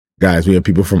Guys, we have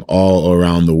people from all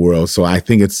around the world. So I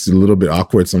think it's a little bit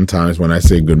awkward sometimes when I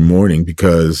say good morning,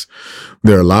 because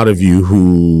there are a lot of you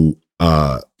who,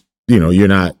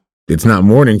 it's not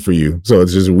morning for you. So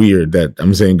it's just weird that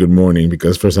I'm saying good morning,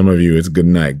 because for some of you, it's good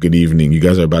night, good evening. You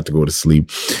guys are about to go to sleep.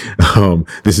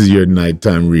 This is your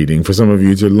nighttime reading. For some of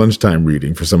you, it's your lunchtime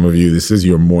reading. For some of you, this is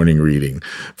your morning reading.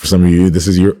 For some of you, this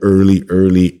is your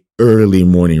early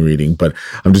morning reading. But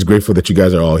I'm just grateful that you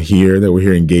guys are all here, that we're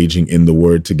here engaging in the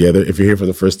word together. If you're here for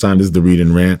the first time, this is the Read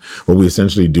and Rant. What we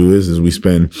essentially do is we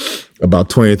spend about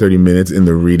 20 or 30 minutes in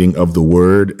the reading of the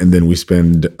word, and then we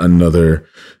spend another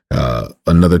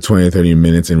 20 or 30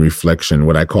 minutes in reflection,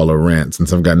 what I call a rant,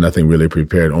 since I've got nothing really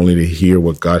prepared, only to hear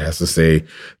what God has to say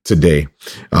today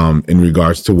in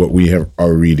regards to what we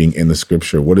are reading in the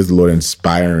scripture. What is the Lord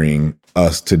inspiring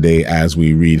us today as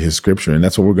we read his scripture? And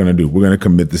that's what we're going to do. We're going to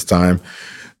commit this time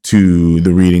to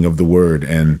the reading of the word.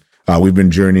 And we've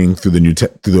been journeying through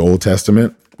through the Old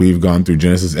Testament. We've gone through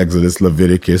Genesis, Exodus,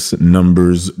 Leviticus,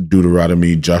 Numbers,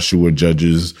 Deuteronomy, Joshua,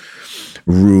 Judges,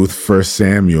 Ruth, 1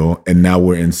 Samuel, and now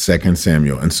we're in 2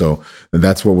 Samuel. And so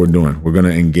that's what we're doing. We're going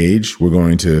to engage. We're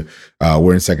in 2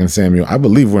 Samuel. I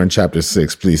believe we're in chapter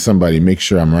 6. Please, somebody make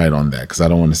sure I'm right on that, because I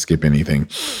don't want to skip anything.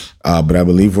 But I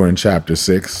believe we're in chapter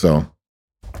 6. So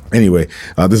anyway,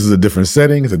 this is a different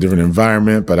setting. It's a different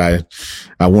environment, but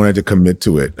I wanted to commit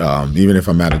to it. Even if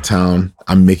I'm out of town,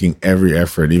 I'm making every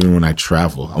effort. Even when I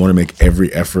travel, I want to make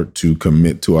every effort to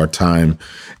commit to our time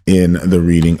in the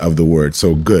reading of the word.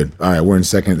 So good. All right. We're in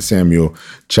 2 Samuel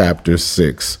chapter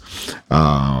 6.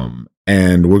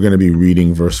 And we're going to be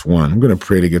reading verse 1. I'm going to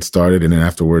pray to get started, and then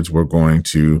afterwards we're going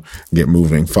to get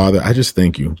moving. Father, I just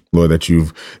thank you, Lord, that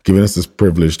you've given us this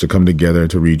privilege to come together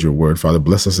to read your word. Father,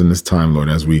 bless us in this time, Lord,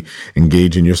 as we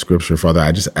engage in your scripture. Father,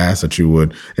 I just ask that you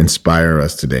would inspire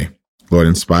us today. Lord,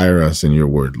 inspire us in your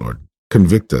word, Lord.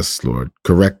 Convict us, Lord.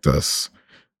 Correct us.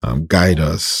 Guide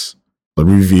us. Lord,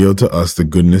 reveal to us the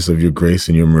goodness of your grace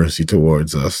and your mercy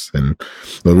towards us. And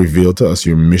Lord, reveal to us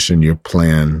your mission, your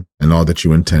plan, and all that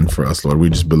you intend for us, Lord. We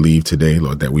just believe today,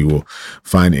 Lord, that we will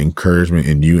find encouragement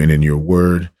in you and in your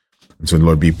word. And so,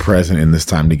 Lord, be present in this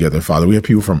time together. Father, we have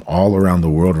people from all around the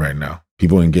world right now.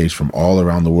 People engaged from all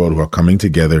around the world who are coming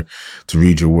together to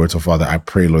read your word. So, Father, I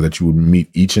pray, Lord, that you would meet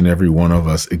each and every one of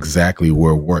us exactly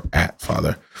where we're at,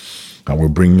 Father. We're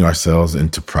bringing ourselves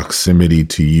into proximity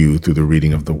to you through the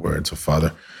reading of the word. So,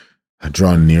 Father,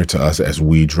 draw near to us as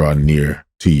we draw near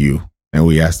to you. And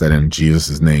we ask that in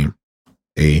Jesus' name.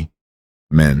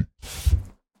 Amen.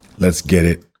 Let's get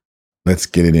it. Let's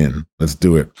get it in. Let's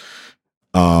do it.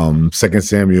 2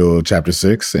 Samuel chapter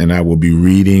 6, and I will be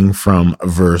reading from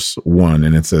verse 1.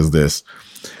 And it says this: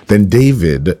 Then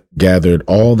David gathered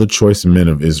all the choice men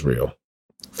of Israel,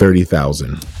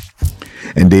 30,000.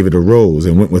 And David arose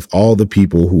and went with all the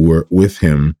people who were with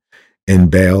him in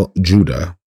Baal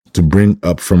Judah to bring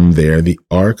up from there the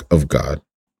ark of God,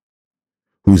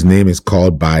 whose name is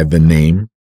called by the name,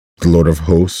 the Lord of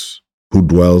hosts, who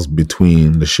dwells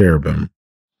between the cherubim.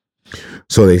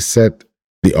 So they set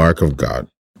the ark of God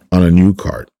on a new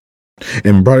cart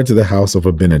and brought it to the house of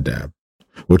Abinadab,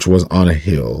 which was on a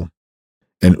hill.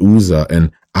 And Uzzah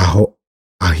and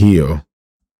Ahio,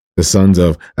 the sons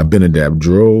of Abinadab,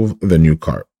 drove the new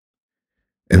cart.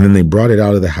 And then they brought it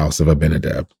out of the house of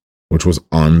Abinadab, which was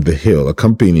on the hill,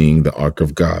 accompanying the ark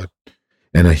of God.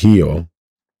 And Ahio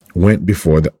went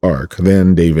before the ark.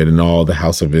 Then David and all the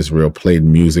house of Israel played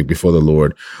music before the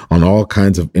Lord on all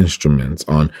kinds of instruments,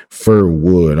 on fir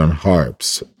wood, on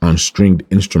harps, on stringed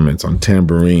instruments, on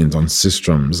tambourines, on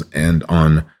sistrums, and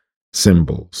on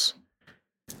cymbals.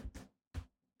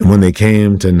 And when they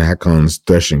came to Nachon's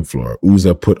threshing floor,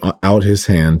 Uzzah put out his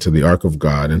hand to the ark of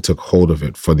God and took hold of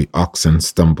it, for the oxen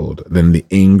stumbled. Then the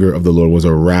anger of the Lord was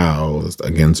aroused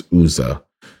against Uzzah,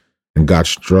 and God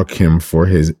struck him for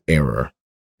his error,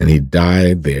 and he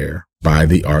died there by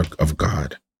the ark of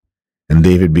God. And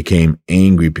David became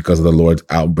angry because of the Lord's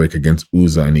outbreak against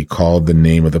Uzzah, and he called the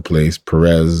name of the place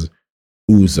Perez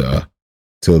Uzzah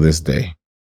till this day.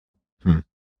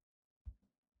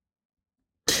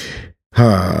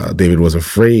 David was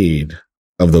afraid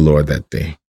of the Lord that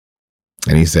day.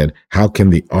 And he said, how can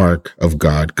the ark of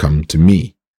God come to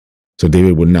me? So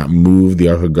David would not move the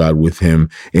ark of God with him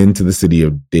into the city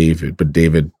of David, but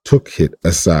David took it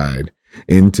aside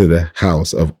into the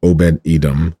house of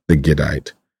Obed-Edom the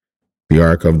Gittite. The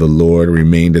ark of the Lord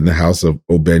remained in the house of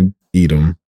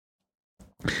Obed-Edom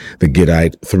the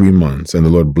Gittite 3 months, and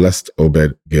the Lord blessed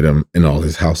Obed-Edom and all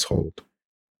his household.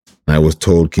 I was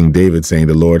told King David, saying,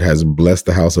 the Lord has blessed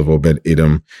the house of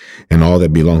Obed-Edom and all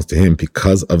that belongs to him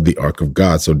because of the ark of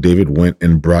God. So David went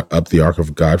and brought up the ark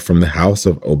of God from the house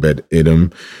of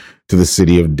Obed-Edom to the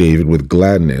city of David with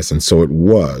gladness. And so it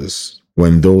was,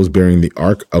 when those bearing the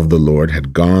ark of the Lord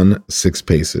had gone 6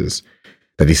 paces,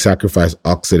 that he sacrificed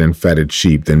oxen and fatted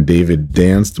sheep. Then David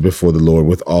danced before the Lord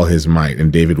with all his might,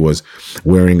 and David was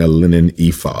wearing a linen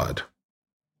ephod.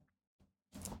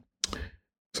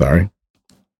 So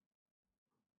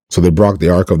they brought the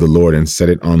ark of the Lord and set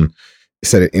it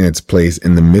in its place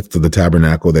in the midst of the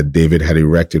tabernacle that David had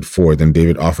erected for it. Then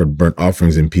David offered burnt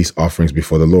offerings and peace offerings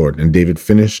before the Lord. And David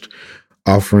finished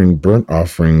offering burnt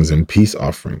offerings and peace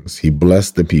offerings. He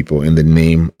blessed the people in the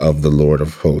name of the Lord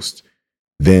of hosts.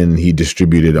 Then he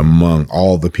distributed among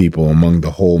all the people, among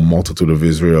the whole multitude of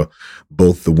Israel,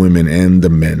 both the women and the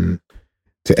men,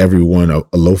 to every one a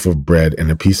loaf of bread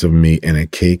and a piece of meat and a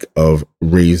cake of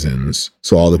raisins.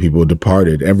 So all the people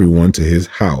departed, every one to his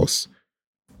house.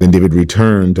 Then David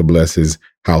returned to bless his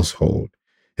household.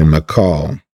 And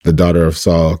Michal, the daughter of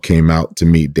Saul, came out to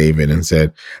meet David and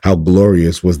said, "How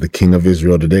glorious was the king of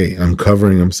Israel today,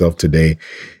 uncovering himself today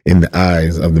in the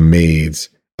eyes of the maids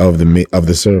of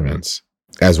the servants,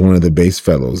 as one of the base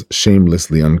fellows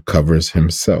shamelessly uncovers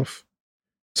himself."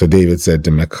 So David said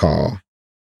to Michal,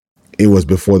 "It was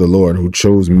before the Lord who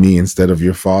chose me instead of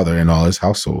your father and all his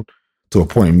household to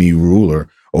appoint me ruler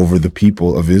over the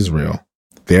people of Israel.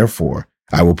 Therefore,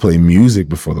 I will play music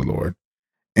before the Lord,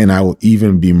 and I will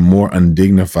even be more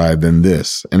undignified than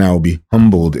this, and I will be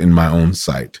humbled in my own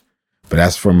sight. But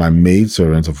as for my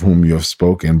maidservants of whom you have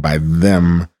spoken, by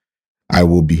them I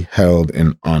will be held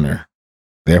in honor."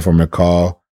 Therefore,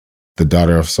 Michal, the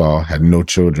daughter of Saul, had no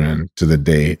children to the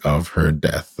day of her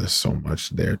death. There's so much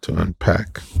there to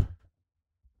unpack.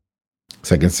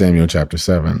 2 Samuel chapter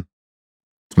 7.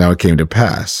 Now it came to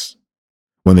pass,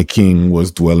 when the king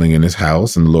was dwelling in his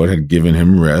house, and the Lord had given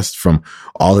him rest from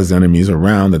all his enemies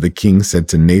around, that the king said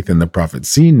to Nathan the prophet,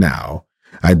 "See now,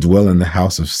 I dwell in the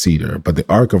house of cedar, but the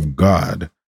ark of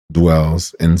God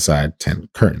dwells inside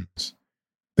tent curtains."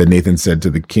 Then Nathan said to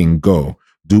the king, "Go,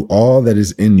 do all that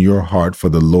is in your heart, for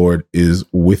the Lord is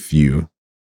with you."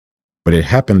 But it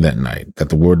happened that night that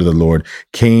the word of the Lord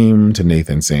came to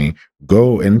Nathan, saying,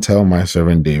 "Go and tell my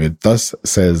servant David, thus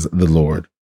says the Lord,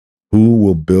 who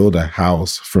will build a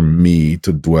house for me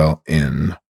to dwell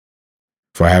in?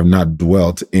 For I have not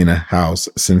dwelt in a house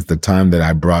since the time that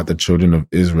I brought the children of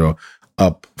Israel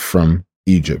up from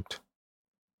Egypt,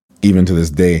 even to this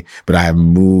day, but I have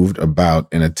moved about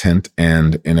in a tent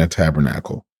and in a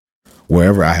tabernacle.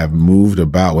 Wherever I have moved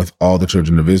about with all the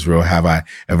children of Israel, have I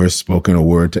ever spoken a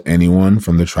word to anyone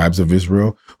from the tribes of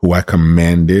Israel, who I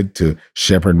commanded to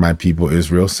shepherd my people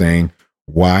Israel, saying,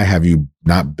 Why have you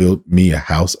not built me a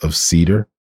house of cedar?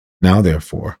 Now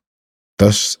therefore,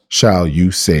 thus shall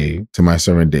you say to my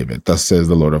servant David, thus says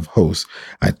the Lord of hosts,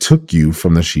 I took you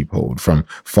from the sheepfold, from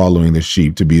following the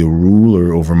sheep, to be a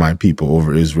ruler over my people,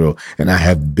 over Israel, and I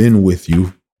have been with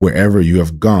you wherever you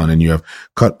have gone, and you have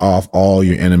cut off all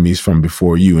your enemies from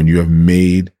before you, and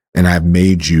I have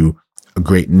made you a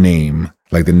great name,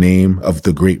 like the name of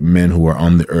the great men who are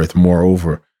on the earth.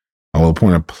 Moreover, I will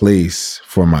appoint a place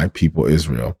for my people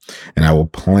Israel, and I will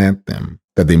plant them,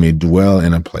 that they may dwell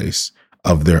in a place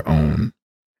of their own,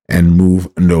 and move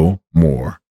no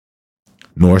more.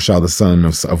 Nor shall the son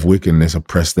of wickedness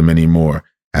oppress them any more,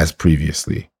 as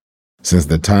previously, since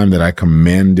the time that I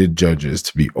commanded judges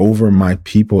to be over my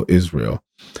people Israel,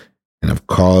 and have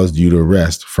caused you to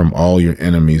rest from all your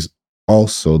enemies.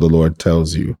 Also the Lord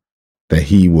tells you that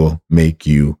he will make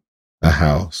you a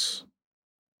house.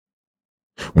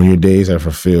 When your days are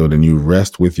fulfilled and you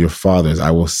rest with your fathers, I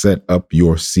will set up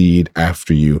your seed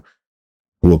after you,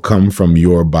 who will come from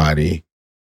your body,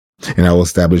 and I will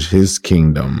establish his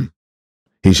kingdom.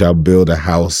 He shall build a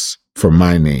house for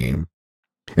my name,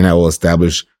 and I will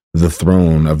establish the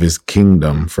throne of his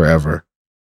kingdom forever.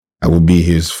 I will be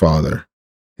his father,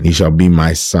 and he shall be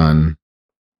my son.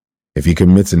 If he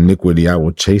commits iniquity, I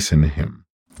will chasten him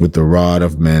with the rod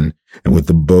of men and with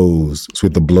the blows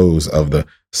of the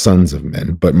sons of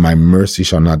men. But my mercy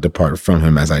shall not depart from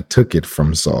him, as I took it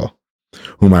from Saul,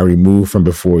 whom I removed from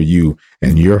before you,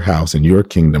 and your house and your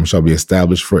kingdom shall be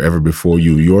established forever before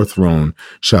you. Your throne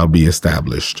shall be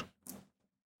established.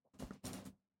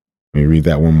 Let me read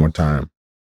that one more time.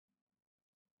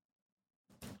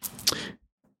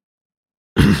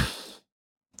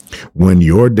 When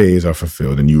your days are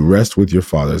fulfilled and you rest with your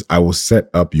fathers, I will set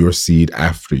up your seed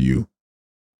after you,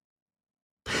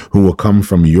 who will come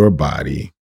from your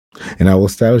body, and I will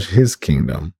establish his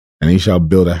kingdom, and he shall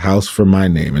build a house for my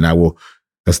name, and I will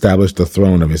establish the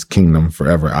throne of his kingdom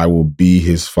forever. I will be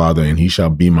his father, and he shall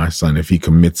be my son. If he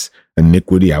commits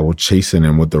iniquity, I will chasten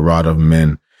him with the rod of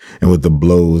men and with the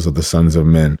blows of the sons of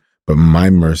men. But my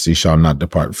mercy shall not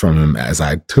depart from him, as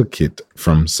I took it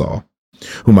from Saul,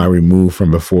 whom I remove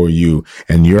from before you,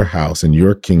 and your house and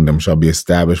your kingdom shall be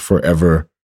established forever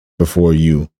before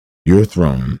you. Your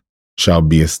throne shall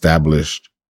be established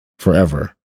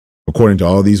forever. According to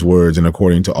all these words and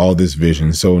according to all this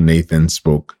vision, so Nathan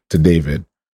spoke to David.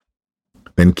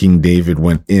 Then King David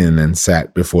went in and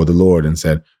sat before the Lord and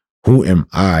said, Who am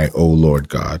I, O Lord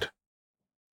God?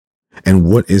 And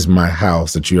what is my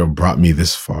house that you have brought me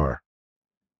this far?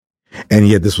 And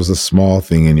yet this was a small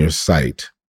thing in your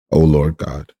sight, O Lord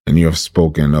God, and you have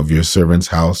spoken of your servant's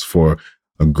house for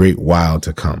a great while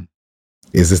to come.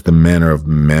 Is this the manner of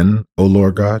men, O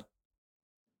Lord God?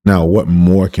 Now, what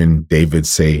more can David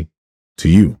say to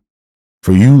you?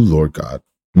 For you, Lord God,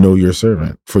 know your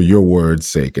servant. For your word's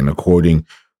sake and according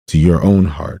to your own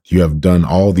heart, you have done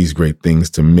all these great things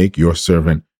to make your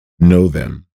servant know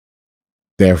them.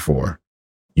 Therefore,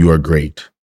 you are great,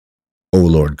 O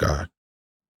Lord God.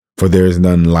 For there is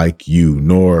none like you,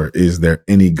 nor is there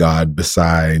any God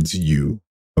besides you,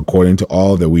 according to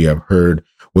all that we have heard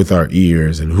with our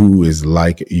ears, and who is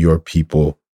like your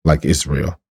people, like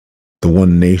Israel, the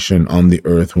one nation on the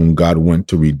earth whom God went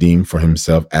to redeem for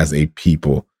himself as a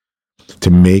people, to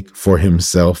make for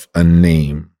himself a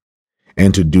name,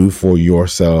 and to do for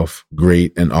yourself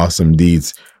great and awesome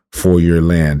deeds for your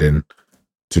land, and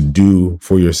to do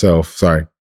for yourself,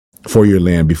 for your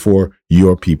land before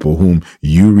your people, whom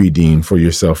you redeemed for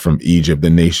yourself from Egypt, the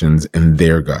nations and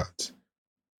their gods.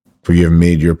 For you have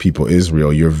made your people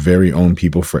Israel your very own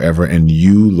people forever, and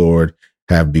you, Lord,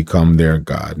 have become their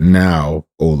God. Now,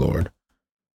 O Lord,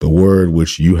 the word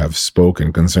which you have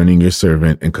spoken concerning your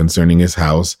servant and concerning his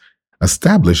house,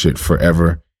 establish it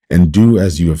forever, and do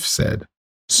as you have said.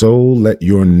 So let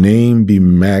your name be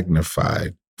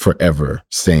magnified forever,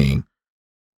 saying,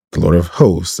 The Lord of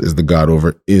hosts is the God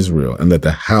over Israel, and let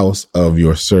the house of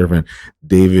your servant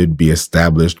David be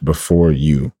established before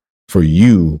you. For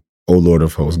you, O Lord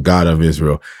of hosts, God of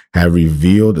Israel, have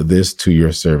revealed this to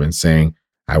your servant, saying,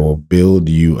 I will build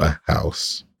you a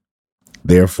house.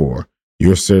 Therefore,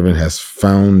 your servant has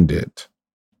found it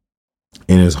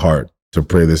in his heart to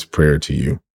pray this prayer to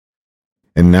you.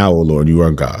 And now, O Lord, you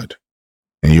are God,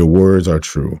 and your words are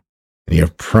true, and you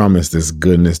have promised this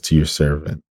goodness to your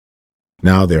servant.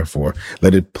 Now, therefore,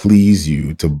 let it please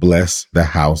you to bless the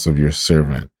house of your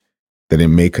servant, that it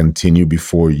may continue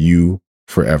before you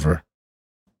forever.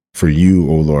 For you,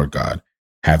 O Lord God,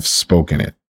 have spoken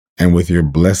it, and with your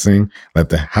blessing, let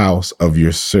the house of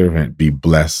your servant be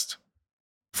blessed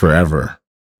forever.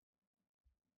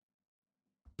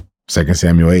 2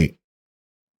 Samuel 8.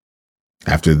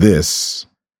 After this,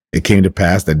 it came to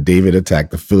pass that David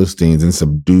attacked the Philistines and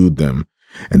subdued them,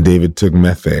 and David took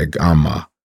Metheg Ammah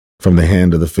from the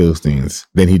hand of the Philistines.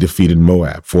 Then he defeated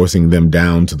Moab, forcing them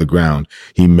down to the ground.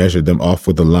 He measured them off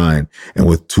with a line, and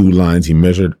with 2 lines he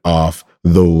measured off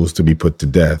those to be put to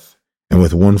death, and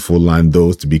with 1 full line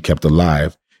those to be kept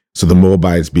alive. So the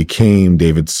Moabites became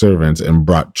David's servants and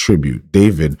brought tribute.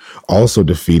 David also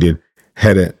defeated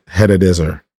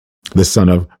Hadadezer, the son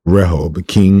of Rehob,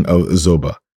 king of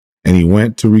Zobah, and he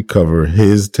went to recover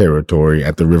his territory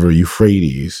at the river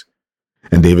Euphrates.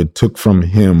 And David took from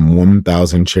him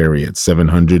 1,000 chariots,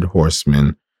 700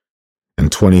 horsemen,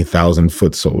 and 20,000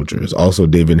 foot soldiers. Also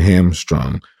David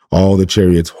hamstrung all the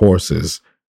chariots' horses,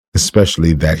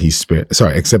 especially that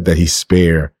except that he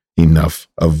spared enough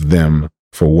of them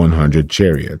for 100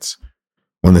 chariots.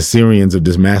 When the Syrians of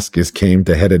Damascus came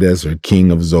to Hadadezer,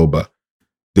 king of Zobah,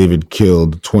 David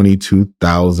killed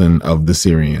 22,000 of the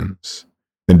Syrians.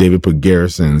 Then David put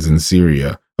garrisons in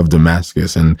Syria of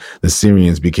Damascus, and the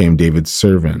Syrians became David's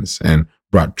servants and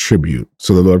brought tribute.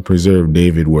 So the Lord preserved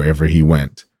David wherever he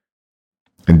went.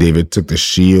 And David took the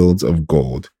shields of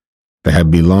gold that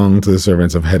had belonged to the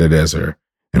servants of Hadadezer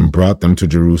and brought them to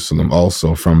Jerusalem,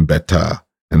 also from Betah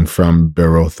and from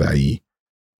Berothai,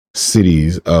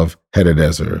 cities of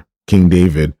Hadadezer. King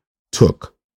David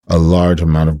took a large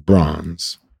amount of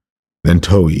bronze. Then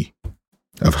Toi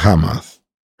of Hamath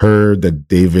heard that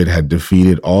David had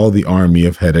defeated all the army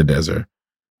of Hadadezer.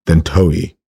 Then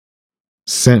Toi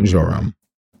sent Joram,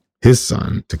 his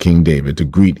son, to King David to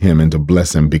greet him and to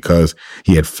bless him, because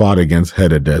he had fought against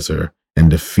Hadadezer and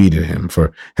defeated him,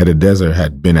 for Hadadezer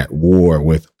had been at war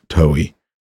with Toi.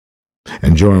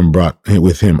 And Joram brought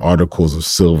with him articles of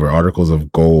silver, articles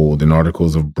of gold, and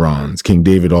articles of bronze. King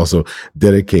David also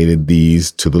dedicated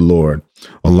these to the Lord,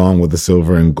 along with the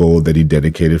silver and gold that he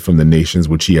dedicated from the nations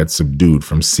which he had subdued,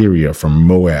 from Syria, from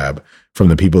Moab, from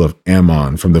the people of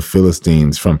Ammon, from the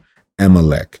Philistines, from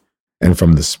Amalek, and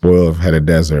from the spoil of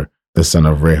Hadadezer, the son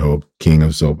of Rehob, king of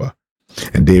Zobah.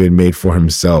 And David made for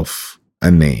himself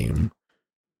a name,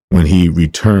 when he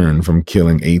returned from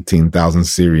killing 18,000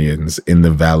 Syrians in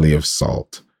the Valley of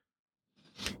Salt.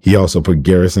 He also put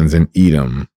garrisons in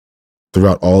Edom.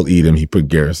 Throughout all Edom, he put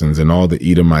garrisons, and all the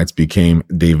Edomites became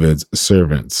David's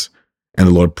servants. And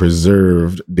the Lord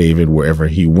preserved David wherever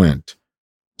he went.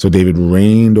 So David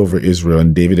reigned over Israel,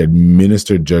 and David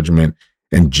administered judgment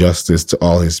and justice to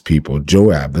all his people.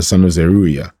 Joab, the son of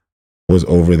Zeruiah, was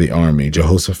over the army.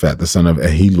 Jehoshaphat, the son of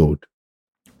Ahilud,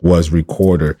 was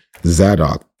recorder.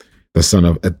 Zadok, the son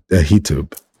of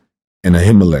Ahitub, and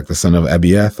Ahimelech, the son of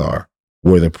Abiathar,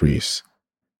 were the priests.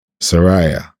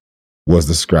 Sariah was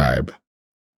the scribe.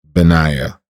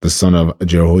 Benaiah, the son of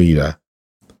Jehoiada,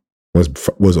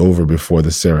 was over before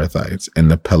the Serathites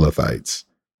and the Pelethites.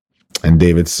 And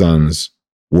David's sons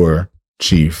were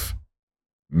chief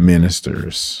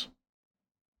ministers.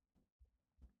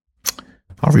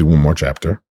 I'll read one more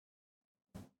chapter.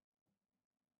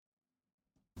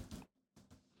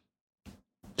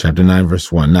 Chapter 9,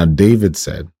 verse 1. Now David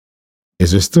said,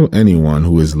 "Is there still anyone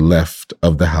who is left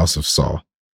of the house of Saul,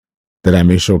 that I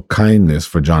may show kindness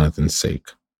for Jonathan's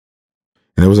sake?"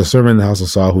 And there was a servant in the house of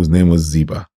Saul whose name was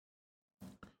Ziba.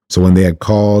 So when they had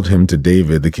called him to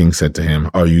David, the king said to him,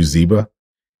 "Are you Ziba?"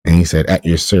 And he said, "At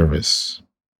your service."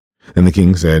 And the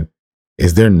king said,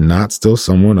 "Is there not still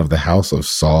someone of the house of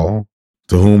Saul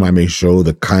to whom I may show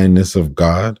the kindness of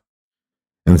God?"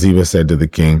 And Ziba said to the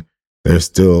king, "There's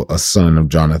still a son of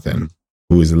Jonathan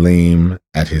who is lame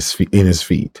at his feet, in his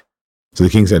feet." So the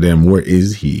king said to him, "Where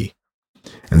is he?"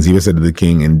 And Ziba said to the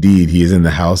king, "Indeed, he is in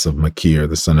the house of Machir,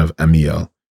 the son of Amiel,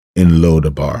 in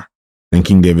Lodabar." And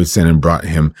King David sent and brought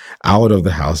him out of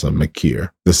the house of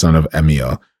Machir, the son of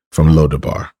Amiel, from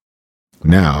Lodabar.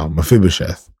 Now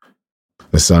Mephibosheth,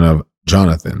 the son of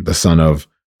Jonathan, the son of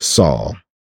Saul,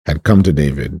 had come to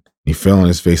David. He fell on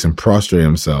his face and prostrated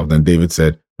himself. Then David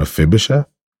said, "Mephibosheth?"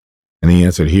 And he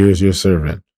answered, "Here is your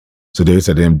servant." So David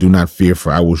said to him, "Do not fear,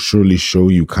 for I will surely show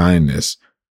you kindness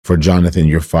for Jonathan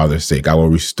your father's sake. I will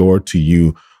restore to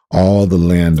you all the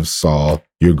land of Saul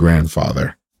your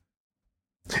grandfather,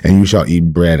 and you shall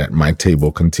eat bread at my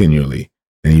table continually."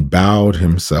 And he bowed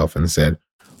himself and said,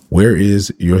 What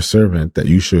is your servant that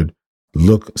you should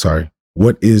look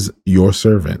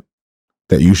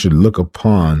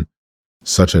upon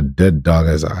such a dead dog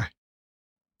as I?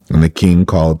 And the king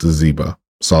called to Ziba,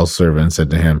 Saul's servant, and said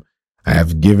to him, "I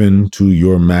have given to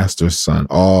your master's son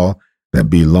all that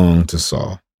belonged to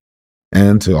Saul,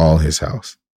 and to all his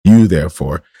house. You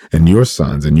therefore and your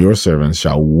sons and your servants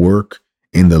shall work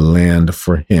in the land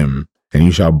for him, and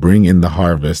you shall bring in the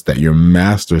harvest, that your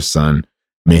master's son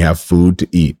may have food to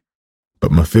eat.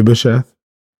 But Mephibosheth,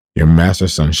 your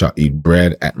master's son, shall eat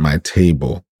bread at my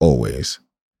table always."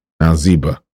 Now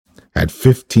Ziba had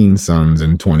 15 sons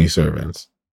and 20 servants.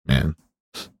 Man.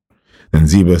 Then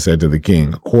Ziba said to the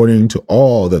king, "According to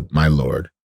all that my lord,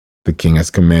 the king,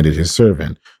 has commanded his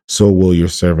servant, so will your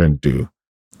servant do.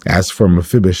 As for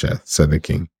Mephibosheth," said the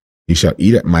king, "he shall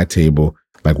eat at my table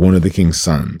like one of the king's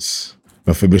sons."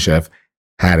 Mephibosheth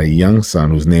had a young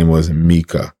son whose name was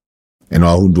Micah, and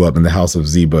all who dwelt in the house of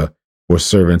Ziba were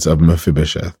servants of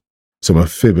Mephibosheth. So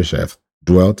Mephibosheth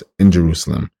dwelt in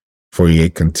Jerusalem, for he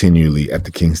ate continually at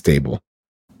the king's table,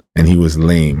 and he was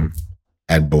lame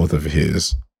at both of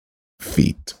his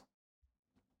feet.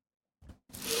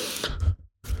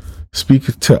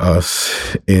 Speak to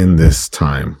us in this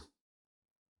time,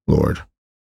 Lord.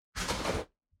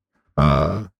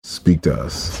 Speak to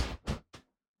us.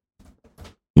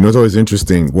 You know, it's always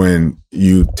interesting when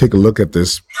you take a look at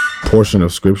this portion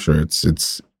of scripture.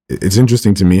 It's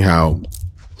interesting to me how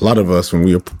a lot of us, when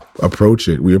we approach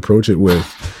it with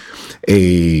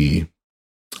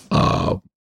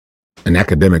an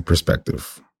academic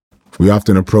perspective. We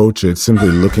often approach it simply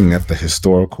looking at the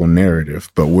historical narrative,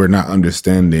 but we're not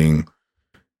understanding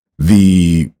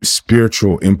the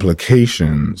spiritual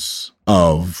implications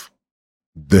of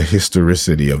the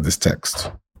historicity of this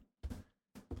text.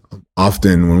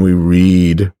 Often when we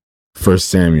read 1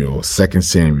 Samuel, 2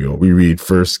 Samuel, we read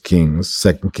 1 Kings,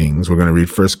 2 Kings, we're going to read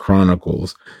 1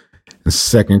 Chronicles and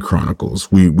 2 Chronicles.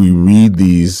 We read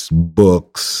these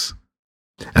books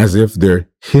as if they're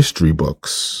history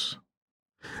books,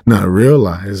 not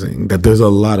realizing that there's a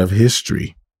lot of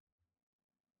history,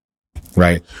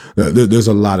 right? There's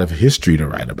a lot of history to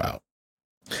write about.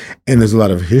 And there's a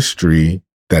lot of history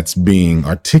that's being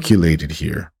articulated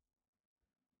here.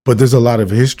 But there's a lot of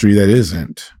history that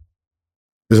isn't.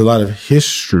 There's a lot of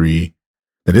history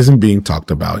that isn't being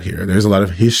talked about here. There's a lot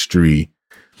of history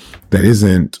that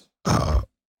isn't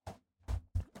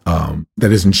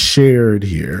shared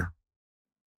here.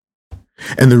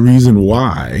 And the reason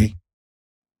why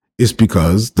is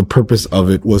because the purpose of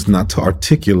it was not to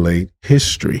articulate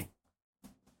history.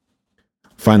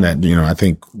 find that, I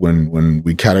think when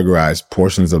we categorize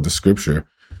portions of the scripture,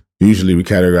 usually we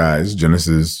categorize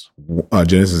Genesis,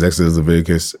 Exodus,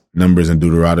 Leviticus, Numbers, and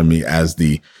Deuteronomy as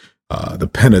the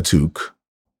Pentateuch,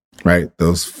 right?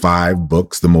 Those 5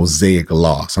 books, the Mosaic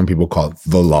law. Some people call it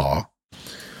the law.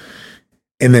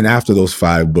 And then after those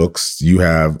 5 books, you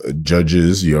have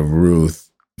Judges, you have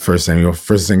Ruth, First Samuel,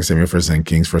 First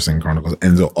Kings, First Chronicles.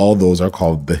 And so all those are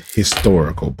called the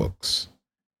historical books,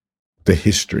 the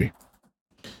history.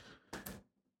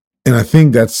 And I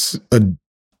think that's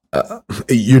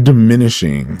you're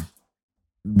diminishing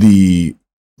the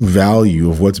value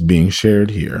of what's being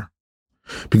shared here.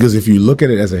 Because if you look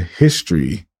at it as a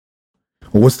history,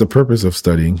 well, what's the purpose of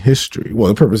studying history? Well,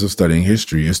 the purpose of studying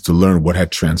history is to learn what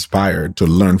had transpired, to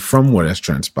learn from what has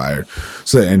transpired,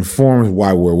 so that informs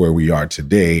why we're where we are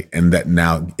today, and that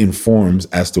now informs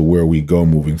as to where we go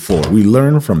moving forward. We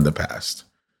learn from the past.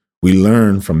 We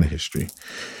learn from the history.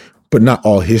 But not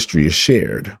all history is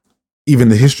shared. Even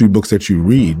the history books that you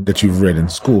read, that you've read in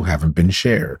school, haven't been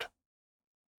shared.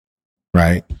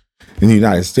 Right? In the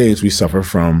United States, we suffer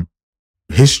from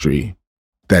history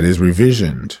that is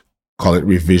revisioned. Call it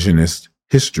revisionist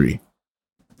history.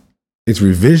 It's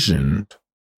revisioned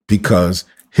because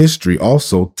history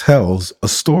also tells a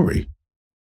story.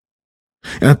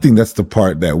 And I think that's the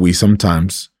part that we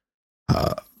sometimes,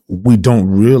 we don't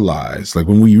realize. Like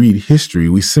when we read history,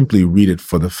 we simply read it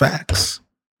for the facts.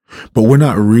 But we're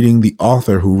not reading the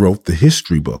author who wrote the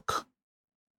history book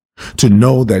to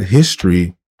know that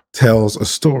history tells a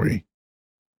story.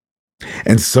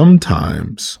 And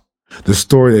sometimes the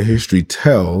story that history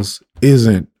tells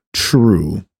isn't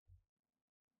true.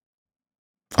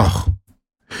 Oh,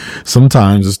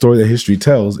 sometimes the story that history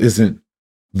tells isn't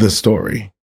the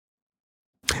story.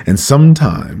 And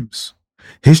sometimes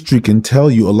history can tell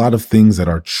you a lot of things that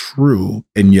are true,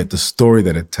 and yet the story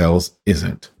that it tells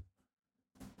isn't.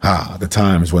 The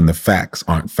times when the facts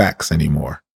aren't facts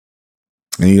anymore.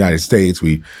 In the United States,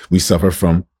 we suffer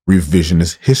from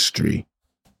revisionist history,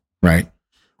 right?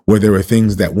 Where there were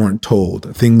things that weren't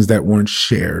told, things that weren't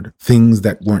shared, things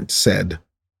that weren't said,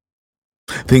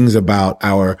 things about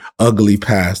our ugly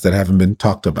past that haven't been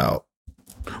talked about.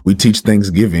 We teach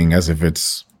Thanksgiving as if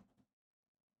it's,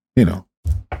 we know.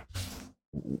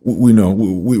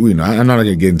 I'm not going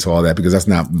to get into all that because that's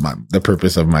not the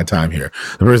purpose of my time here.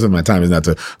 The purpose of my time is not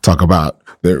to talk about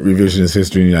the revisionist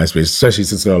history in the United States, especially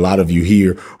since there are a lot of you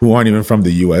here who aren't even from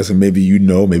the U.S. and maybe you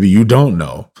know, maybe you don't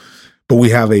know. But we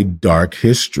have a dark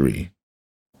history.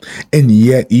 And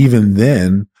yet, even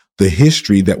then, the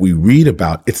history that we read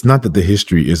about, it's not that the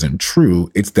history isn't true.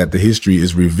 It's that the history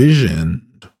is revisioned.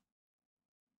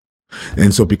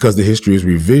 And so because the history is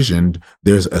revisioned,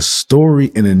 there's a story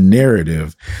and a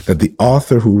narrative that the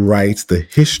author who writes the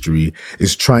history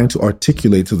is trying to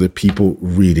articulate to the people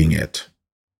reading it.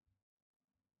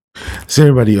 Is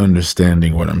everybody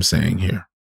understanding what I'm saying here?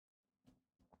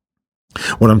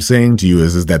 What I'm saying to you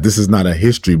is that this is not a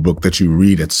history book that you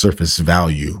read at surface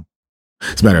value.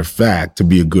 As a matter of fact, to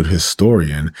be a good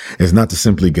historian is not to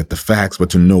simply get the facts, but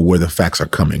to know where the facts are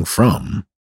coming from.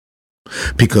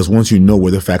 Because once you know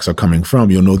where the facts are coming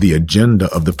from, you'll know the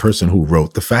agenda of the person who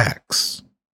wrote the facts.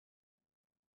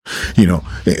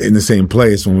 In the same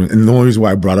place, and the only reason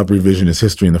why I brought up revisionist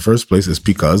history in the first place is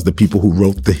because the people who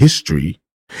wrote the history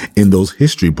in those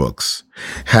history books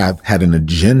have had an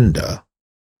agenda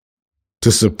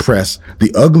to suppress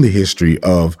the ugly history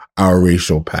of our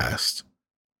racial past,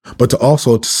 but to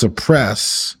also to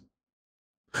suppress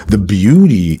the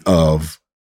beauty of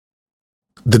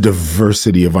the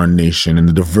diversity of our nation and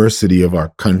the diversity of our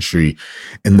country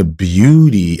and the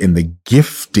beauty and the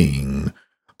gifting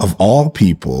of all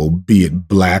people, be it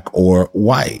black or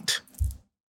white.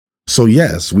 So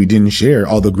yes, we didn't share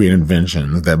all the great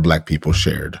inventions that black people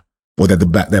shared or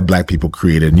that black people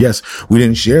created. And yes, we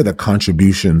didn't share the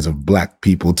contributions of black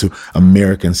people to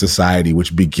American society,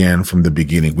 which began from the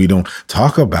beginning. We don't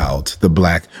talk about the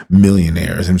black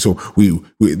millionaires. And so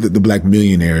the black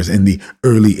millionaires in the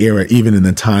early era, even in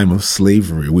the time of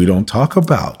slavery, we don't talk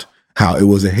about how it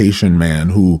was a Haitian man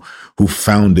who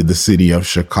founded the city of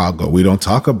Chicago. We don't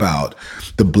talk about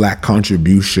the black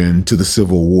contribution to the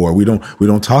Civil War. We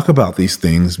don't talk about these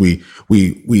things. We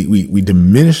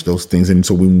diminish those things. And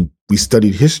so when we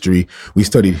studied history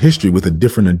with a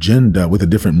different agenda, with a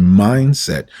different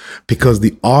mindset, because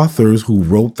the authors who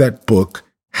wrote that book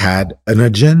had an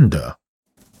agenda.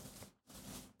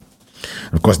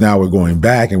 Of course, now we're going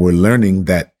back and we're learning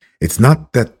that it's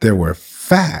not that there were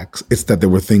facts, it's that there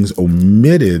were things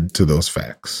omitted to those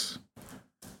facts.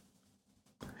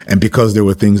 And because there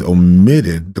were things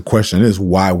omitted, the question is,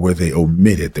 why were they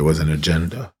omitted? There was an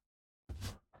agenda.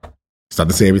 It's not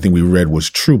to say everything we read was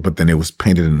true, but then it was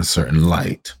painted in a certain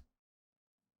light.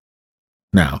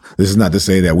 Now, this is not to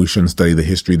say that we shouldn't study the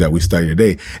history that we study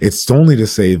today. It's only to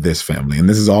say this, family, and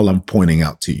this is all I'm pointing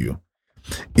out to you,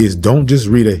 is don't just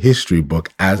read a history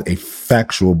book as a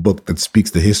factual book that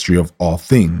speaks the history of all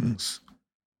things.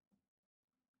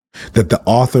 That the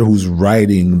author who's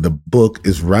writing the book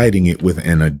is writing it with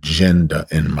an agenda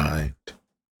in mind.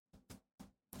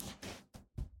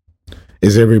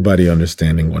 Is everybody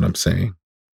understanding what I'm saying?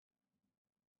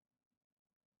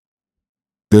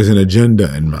 There's an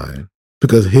agenda in mind.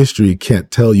 Because history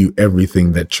can't tell you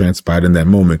everything that transpired in that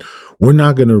moment. We're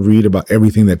not going to read about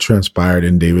everything that transpired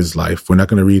in David's life. We're not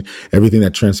going to read everything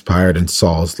that transpired in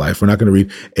Saul's life. We're not going to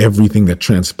read everything that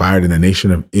transpired in the nation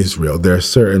of Israel. There are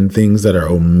certain things that are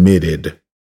omitted.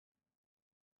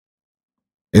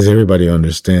 Is everybody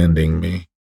understanding me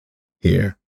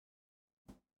here?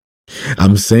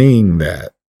 I'm saying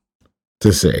that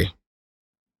to say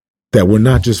that we're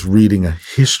not just reading a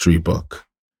history book,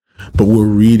 but we're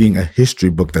reading a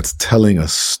history book that's telling a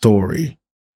story.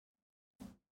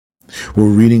 We're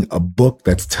reading a book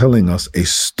that's telling us a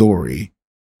story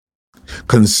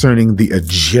concerning the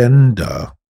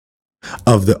agenda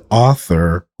of the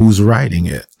author who's writing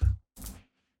it.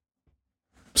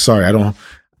 Sorry, I don't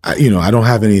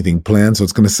have anything planned, so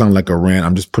it's going to sound like a rant.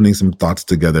 I'm just putting some thoughts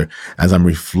together as I'm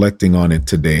reflecting on it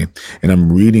today. And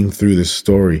I'm reading through the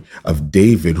story of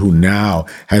David, who now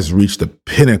has reached the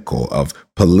pinnacle of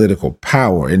political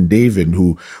power. And David,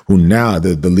 who now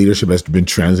the leadership has been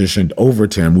transitioned over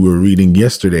to him. We were reading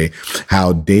yesterday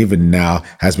how David now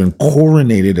has been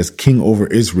coronated as king over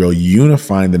Israel,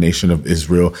 unifying the nation of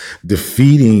Israel,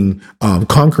 defeating,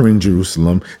 conquering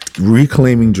Jerusalem,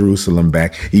 reclaiming Jerusalem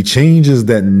back. He changes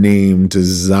that name to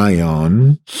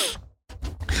Zion,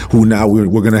 who now we're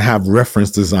going to have reference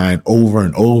to Zion over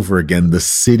and over again, the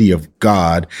city of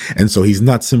God. And so he's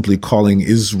not simply calling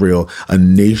Israel a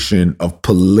nation of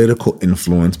political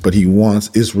influence, but he wants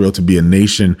Israel to be a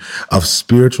nation of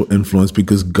spiritual influence,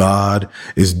 because God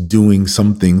is doing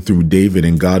something through David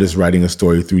and God is writing a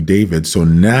story through David. So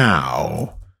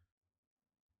now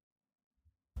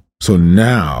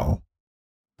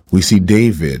we see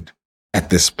David at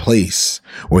this place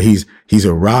where he's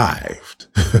arrived.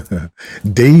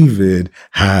 David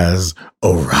has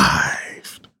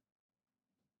arrived.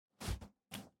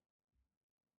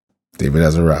 David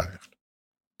has arrived.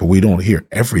 But we don't hear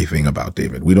everything about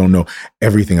David. We don't know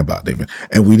everything about David.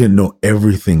 And we didn't know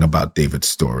everything about David's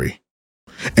story.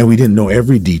 And we didn't know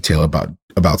every detail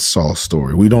about Saul's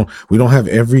story. We don't have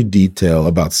every detail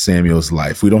about Samuel's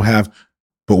life.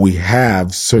 But we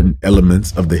have certain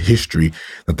elements of the history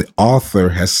that the author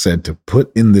has said to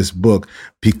put in this book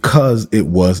because it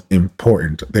was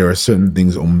important. There are certain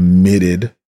things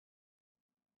omitted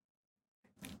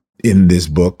in this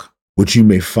book, which you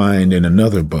may find in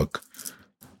another book.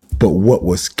 But what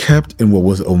was kept and what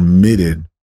was omitted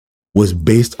was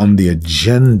based on the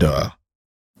agenda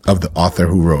of the author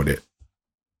who wrote it.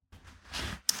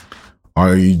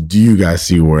 Do you guys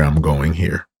see where I'm going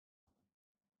here?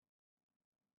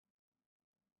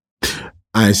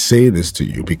 I say this to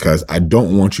you because I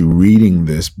don't want you reading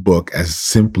this book as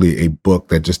simply a book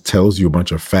that just tells you a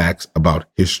bunch of facts about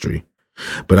history.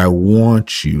 But I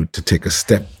want you to take a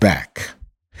step back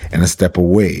and a step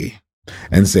away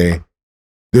and say,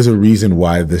 there's a reason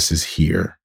why this is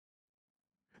here.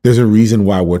 There's a reason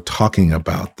why we're talking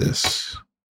about this.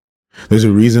 There's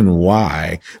a reason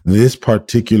why this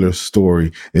particular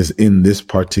story is in this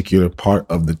particular part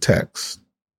of the text.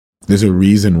 There's a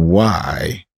reason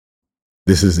why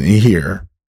this is in here.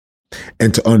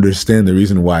 And to understand the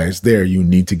reason why it's there, you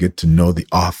need to get to know the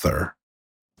author.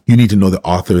 You need to know the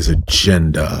author's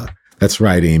agenda. That's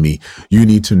right, Amy. You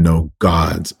need to know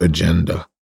God's agenda.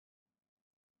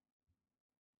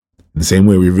 In the same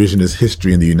way, revisionist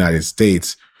history in the United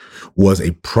States was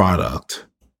a product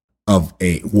of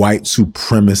a white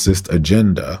supremacist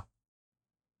agenda.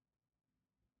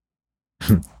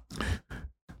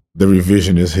 The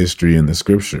revisionist history in the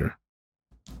scripture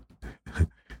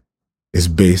is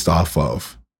based off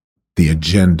of the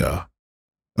agenda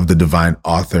of the divine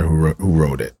author who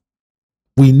wrote it.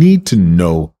 We need to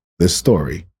know the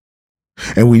story,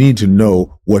 and we need to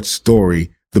know what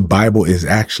story the Bible is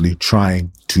actually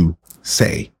trying to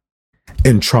say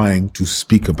and trying to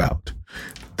speak about.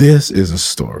 This is a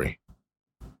story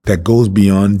that goes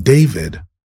beyond David.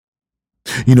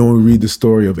 You know, when we read the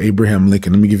story of Abraham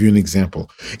Lincoln, let me give you an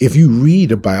example. If you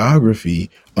read a biography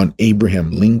on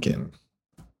Abraham Lincoln,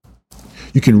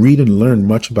 you can read and learn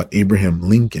much about Abraham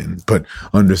Lincoln, but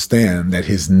understand that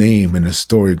his name and the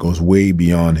story goes way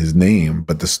beyond his name.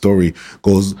 But the story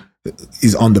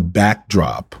is on the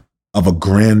backdrop of a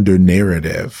grander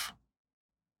narrative,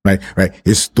 right?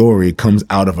 His story comes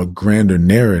out of a grander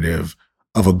narrative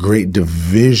of a great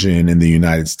division in the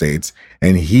United States,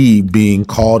 and he being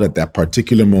called at that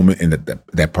particular moment and at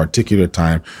that particular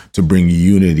time to bring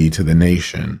unity to the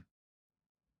nation.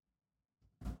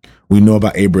 We know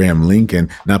about Abraham Lincoln,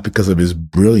 not because of his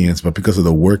brilliance, but because of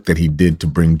the work that he did to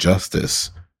bring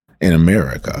justice in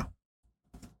America.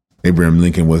 Abraham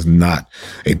Lincoln was not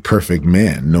a perfect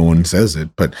man. No one says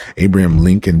it, but Abraham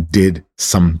Lincoln did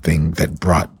something that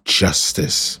brought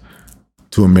justice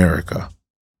to America.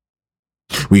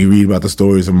 We read about the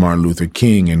stories of Martin Luther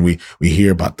King, and we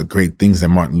hear about the great things that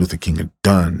Martin Luther King had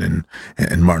done.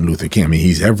 And Martin Luther King, I mean,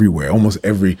 he's everywhere, almost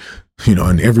every,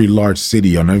 in every large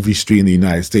city, on every street in the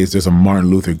United States, there's a Martin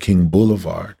Luther King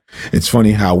Boulevard. It's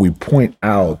funny how we point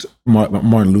out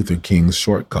Martin Luther King's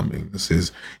shortcomings,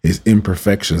 his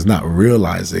imperfections, not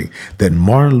realizing that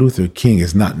Martin Luther King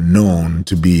is not known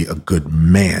to be a good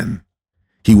man.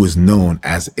 He was known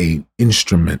as an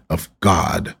instrument of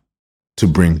God to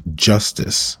bring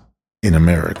justice in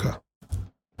America.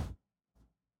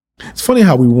 It's funny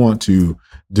how we want to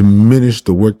diminish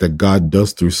the work that God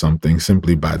does through something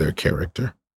simply by their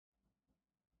character.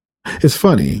 It's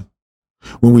funny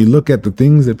when we look at the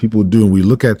things that people do, and we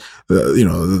look at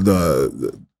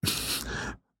the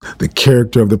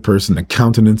character of the person, the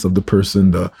countenance of the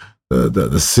person,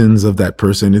 the sins of that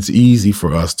person. It's easy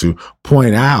for us to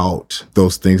point out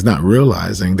those things, not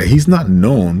realizing that he's not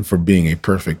known for being a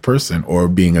perfect person or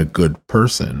being a good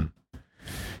person.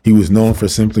 He was known for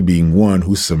simply being one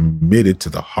who submitted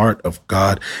to the heart of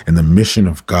God and the mission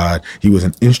of God. He was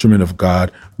an instrument of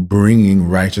God, bringing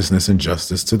righteousness and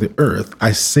justice to the earth.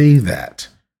 I say that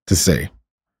to say,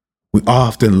 we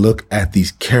often look at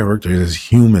these characters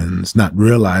as humans, not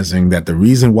realizing that the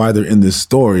reason why they're in this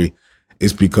story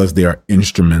is because they are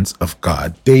instruments of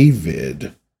God.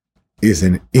 David is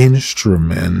an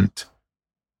instrument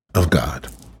of God.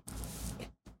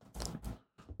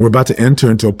 We're about to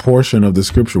enter into a portion of the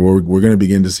scripture where we're going to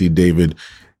begin to see David,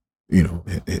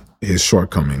 his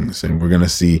shortcomings, and we're going to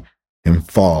see him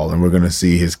fall, and we're going to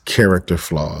see his character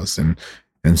flaws. And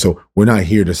so we're not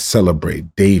here to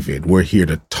celebrate David. We're here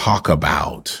to talk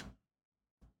about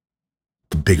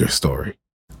the bigger story.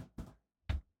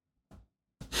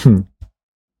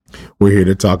 We're here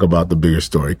to talk about the bigger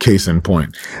story. Case in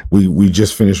point, we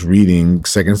just finished reading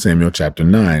 2 Samuel chapter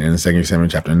 9. And in 2 Samuel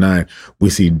chapter 9, we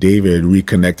see David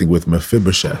reconnecting with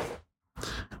Mephibosheth.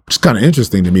 Which is kind of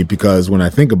interesting to me because when I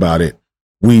think about it,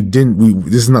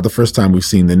 this is not the first time we've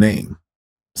seen the name.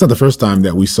 It's not the first time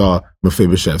that we saw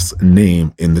Mephibosheth's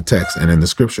name in the text and in the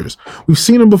scriptures. We've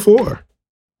seen him before.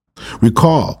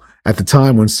 Recall, at the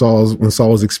time when Saul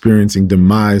was experiencing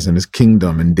demise in his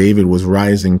kingdom and David was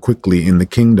rising quickly in the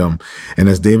kingdom, and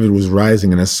as David was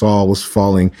rising and as Saul was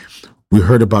falling, we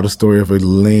heard about a story of a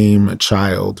lame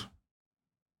child.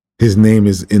 His name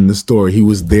is in the story. He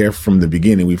was there from the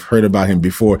beginning. We've heard about him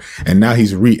before, and now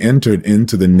he's re-entered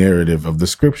into the narrative of the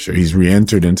scripture. He's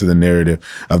re-entered into the narrative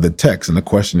of the text, and the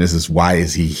question is why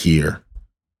is he here?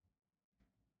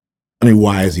 I mean,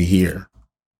 why is he here?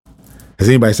 Has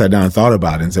anybody sat down and thought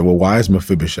about it and said, well, why is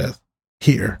Mephibosheth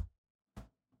here?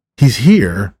 He's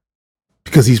here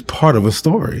because he's part of a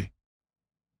story.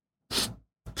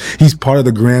 He's part of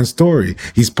the grand story.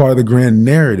 He's part of the grand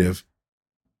narrative.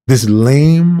 This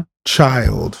lame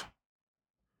child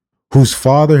whose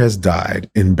father has died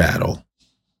in battle,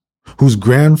 whose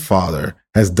grandfather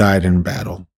has died in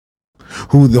battle,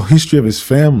 who the history of his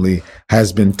family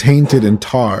has been tainted and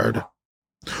tarred,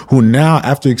 who now,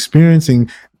 after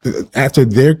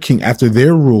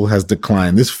their rule has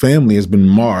declined, this family has been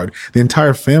marred. The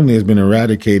entire family has been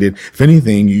eradicated. If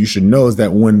anything, you should know is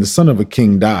that when the son of a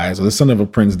king dies or the son of a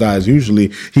prince dies,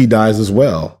 usually he dies as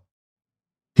well.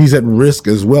 He's at risk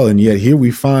as well. And yet here we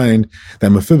find that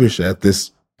Mephibosheth,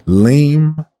 this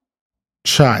lame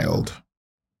child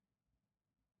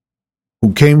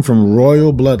who came from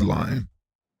royal bloodline,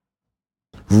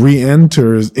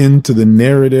 re-enters into the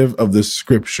narrative of the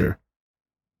scripture.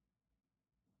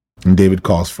 And David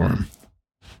calls for him.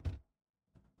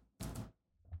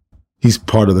 He's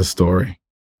part of the story.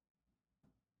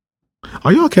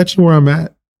 Are y'all catching where I'm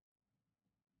at?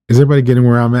 Is everybody getting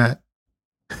where I'm at?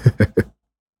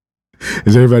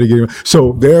 Is everybody getting?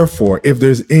 So therefore, if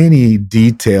there's any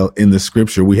detail in the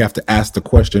scripture, we have to ask the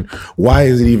question, why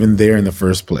is it even there in the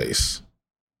first place?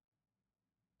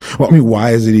 Well, I mean,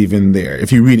 why is it even there?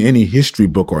 If you read any history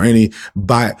book or any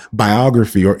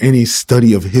biography or any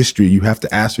study of history, you have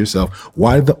to ask yourself,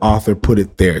 why did the author put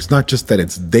it there? It's not just that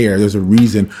it's there. There's a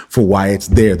reason for why it's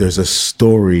there. There's a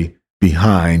story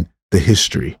behind the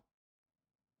history.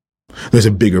 There's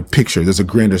a bigger picture. There's a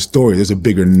grander story. There's a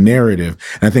bigger narrative.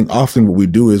 And I think often what we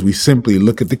do is we simply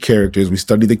look at the characters. We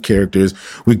study the characters.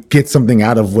 We get something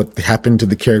out of what happened to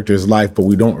the character's life, but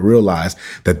we don't realize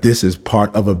that this is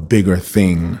part of a bigger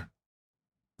thing.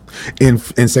 In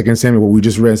 2 Samuel, what we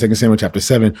just read in 2 Samuel chapter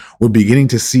 7, we're beginning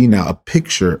to see now a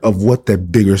picture of what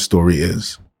that bigger story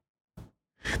is.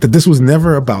 That this was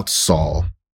never about Saul.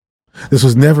 This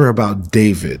was never about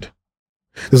David.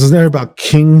 This was never about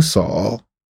King Saul.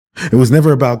 It was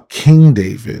never about King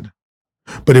David,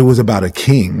 but it was about a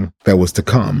king that was to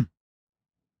come.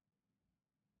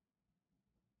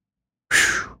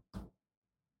 Whew.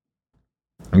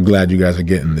 I'm glad you guys are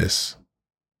getting this.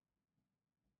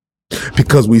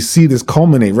 Because we see this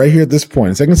culminate right here at this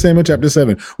point. In 2 Samuel chapter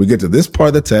 7, we get to this part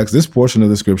of the text, this portion of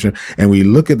the scripture, and we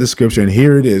look at the scripture, and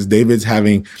here it is. David's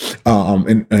having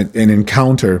an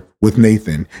encounter with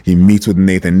Nathan. He meets with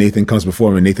Nathan. Nathan comes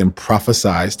before him, and Nathan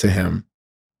prophesies to him.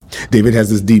 David has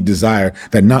this deep desire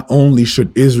that not only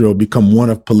should Israel become one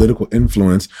of political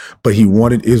influence, but he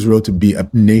wanted Israel to be a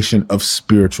nation of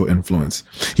spiritual influence.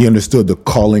 He understood the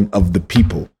calling of the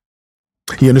people.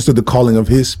 He understood the calling of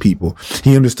his people.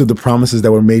 He understood the promises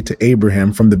that were made to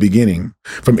Abraham from the beginning.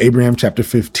 From Abraham chapter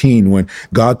 15, when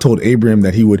God told Abraham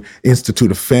that he would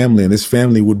institute a family, and this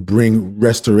family would bring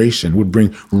restoration, would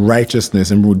bring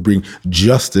righteousness, and would bring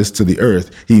justice to the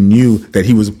earth. He knew that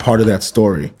he was a part of that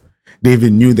story.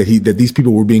 David knew that these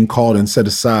people were being called and set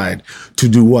aside to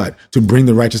do what? To bring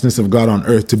the righteousness of God on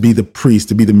earth, to be the priests,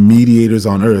 to be the mediators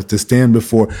on earth, to stand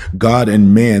before God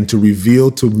and man, to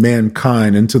reveal to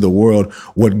mankind and to the world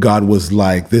what God was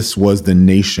like. This was the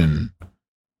nation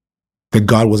that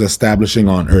God was establishing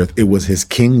on earth. It was his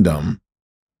kingdom.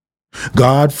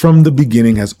 God from the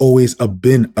beginning has always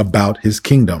been about his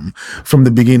kingdom. From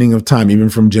the beginning of time, even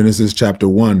from Genesis chapter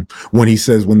 1, when he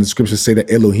says, when the scriptures say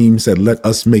that Elohim said, let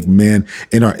us make man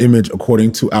in our image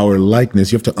according to our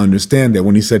likeness. You have to understand that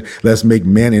when he said, let's make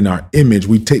man in our image,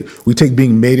 we take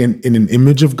being made in an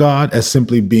image of God as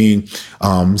simply being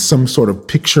some sort of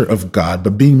picture of God.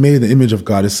 But being made in the image of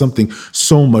God is something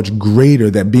so much greater,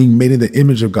 that being made in the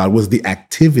image of God was the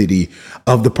activity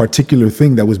of the particular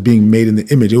thing that was being made in the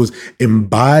image. It was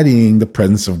embodying the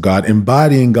presence of God,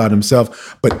 embodying God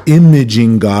himself, but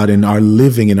imaging God in our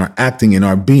living, in our acting, in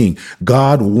our being.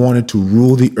 God wanted to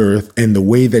rule the earth, and the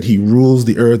way that he rules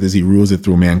the earth is he rules it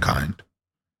through mankind.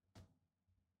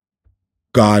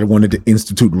 God wanted to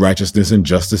institute righteousness and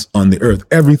justice on the earth.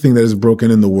 Everything that is broken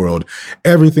in the world,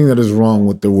 everything that is wrong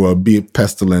with the world, be it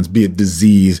pestilence, be it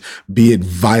disease, be it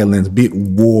violence, be it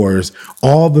wars,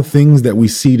 all the things that we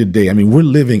see today. I mean, we're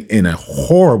living in a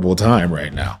horrible time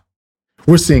right now.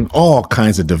 We're seeing all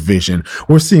kinds of division.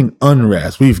 We're seeing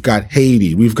unrest. We've got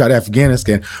Haiti. We've got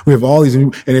Afghanistan. We have all these.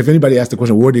 And if anybody asks the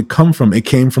question, where did it come from? It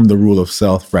came from the rule of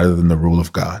self rather than the rule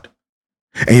of God.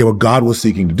 And yet what God was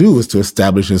seeking to do was to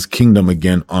establish his kingdom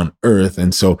again on earth.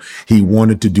 And so he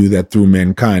wanted to do that through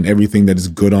mankind. Everything that is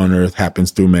good on earth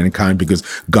happens through mankind because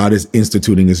God is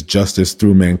instituting his justice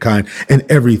through mankind. And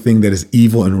everything that is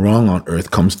evil and wrong on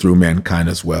earth comes through mankind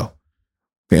as well.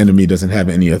 The enemy doesn't have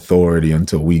any authority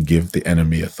until we give the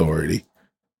enemy authority.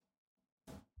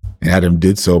 And Adam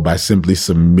did so by simply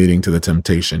submitting to the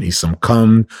temptation. He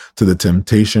succumbed to the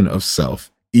temptation of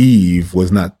self. Eve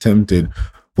was not tempted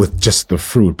with just the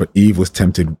fruit, but Eve was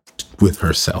tempted with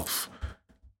herself.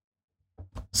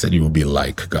 Said you will be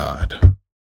like God.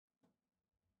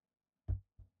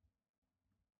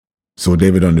 So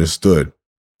David understood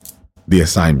the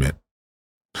assignment.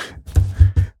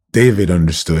 David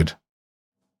understood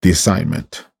the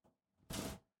assignment.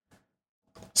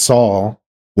 Saul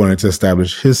wanted to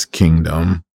establish his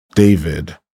kingdom.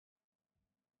 David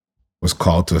was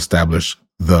called to establish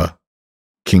the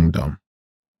kingdom.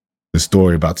 The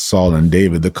story about Saul and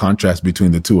David, the contrast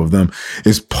between the two of them,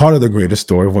 is part of the greater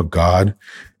story of what God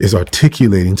is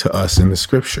articulating to us in the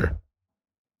scripture.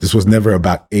 This was never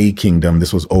about a kingdom.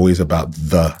 This was always about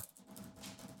the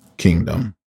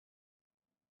kingdom.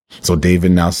 So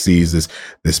David now sees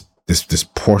this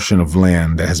portion of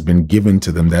land that has been given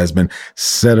to them, that has been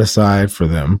set aside for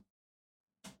them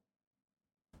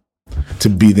to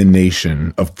be the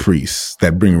nation of priests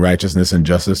that bring righteousness and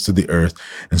justice to the earth.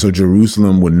 And so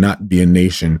Jerusalem would not be a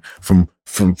nation from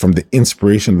the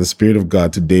inspiration of the Spirit of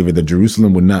God to David, that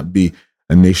Jerusalem would not be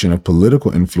a nation of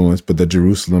political influence, but that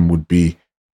Jerusalem would be,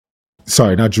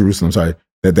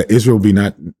 that Israel would be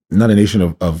not a nation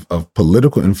of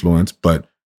political influence, but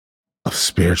of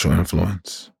spiritual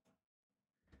influence.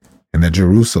 And that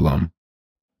Jerusalem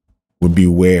would be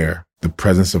where the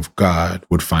presence of God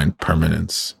would find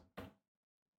permanence.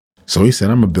 So he said,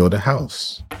 I'm going to build a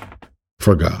house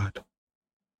for God.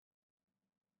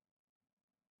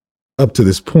 up to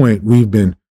this point, we've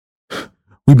been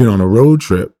on a road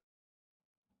trip.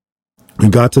 We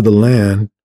got to the land,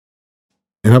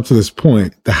 and up to this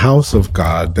point, the house of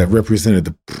God that represented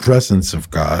the presence of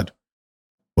God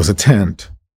was a tent.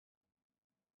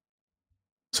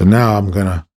 So now I'm going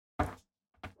to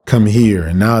come here,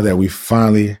 and now that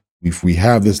if we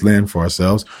have this land for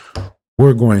ourselves,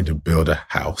 we're going to build a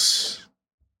house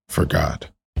for God.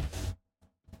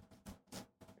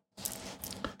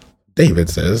 David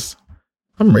says,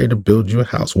 I'm ready to build you a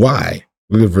house. Why?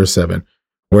 Look at verse 7.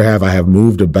 Where have I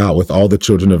moved about with all the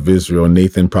children of Israel?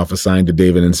 Nathan prophesying to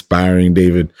David, inspiring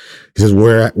David. He says,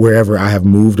 wherever I have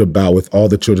moved about with all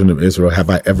the children of Israel, have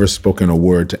I ever spoken a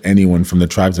word to anyone from the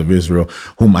tribes of Israel,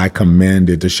 whom I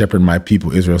commanded to shepherd my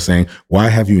people Israel, saying, why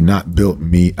have you not built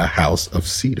me a house of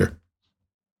cedar?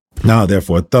 Now,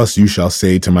 therefore, thus you shall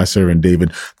say to my servant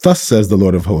David, thus says the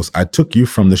Lord of hosts, I took you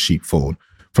from the sheepfold,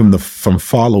 from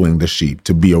following the sheep,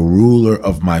 to be a ruler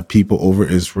of my people over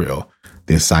Israel,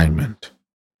 the assignment.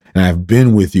 And I've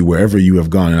been with you wherever you have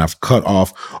gone, and I've cut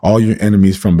off all your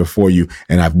enemies from before you,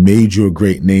 and I've made you a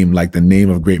great name like the name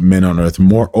of great men on earth.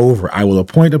 Moreover, I will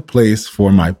appoint a place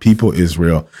for my people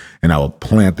Israel, and I will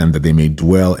plant them that they may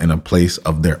dwell in a place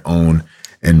of their own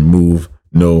and move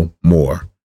no more.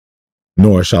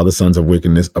 Nor shall the sons of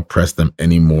wickedness oppress them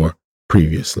any more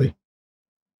previously.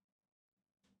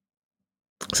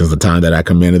 Since the time that I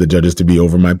commanded the judges to be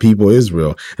over my people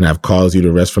Israel, and I've caused you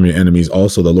to rest from your enemies,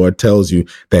 also the Lord tells you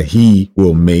that he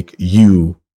will make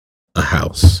you a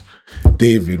house.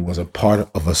 David was a part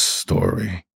of a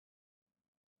story.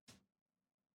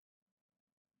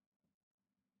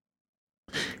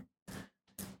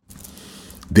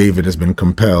 David has been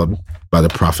compelled by the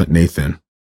prophet Nathan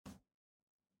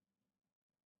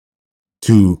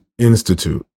to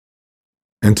institute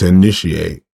and to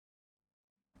initiate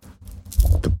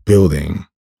the building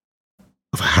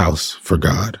of a house for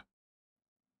God.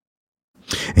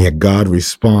 And yet God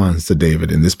responds to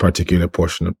David in this particular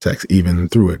portion of text, even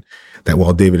through it, that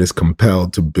while David is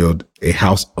compelled to build a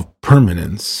house of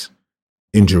permanence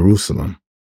in Jerusalem,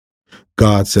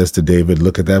 God says to David,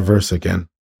 look at that verse again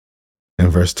in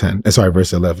verse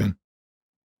 11.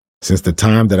 Since the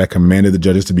time that I commanded the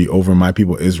judges to be over my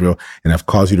people Israel, and have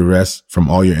caused you to rest from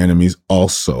all your enemies,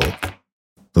 also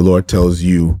the Lord tells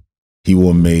you he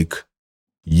will make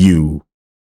you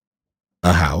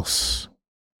a house.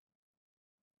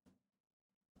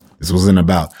 This wasn't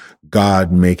about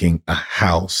God making a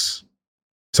house.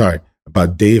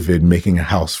 About David making a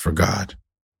house for God.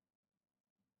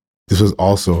 This was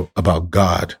also about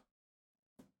God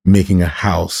making a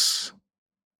house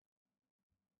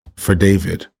for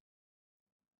David.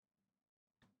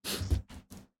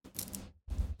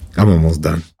 I'm almost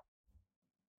done.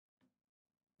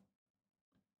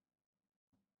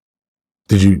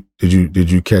 Did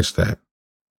you catch that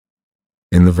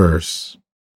in the verse?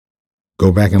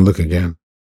 Go back and look again.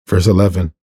 Verse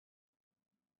 11.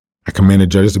 I commanded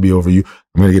judges to be over you.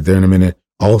 I'm going to get there in a minute.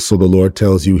 Also, the Lord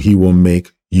tells you he will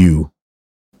make you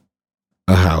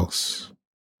a house.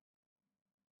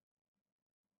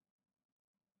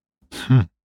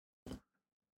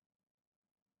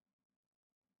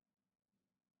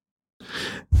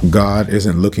 God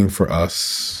isn't looking for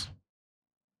us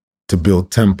to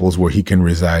build temples where he can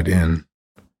reside in.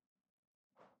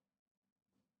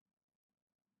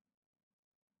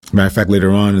 Matter of fact,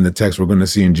 later on in the text, we're going to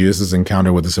see in Jesus'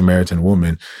 encounter with the Samaritan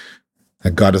woman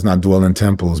that God does not dwell in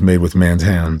temples made with man's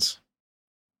hands.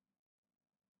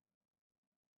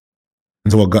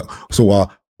 And so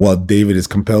while David is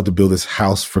compelled to build this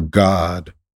house for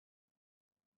God,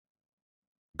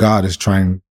 God is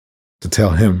trying to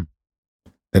tell him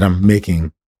that I'm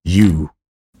making you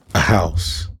a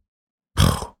house.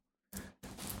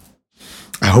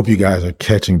 I hope you guys are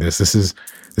catching this. This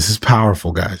is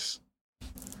powerful, guys.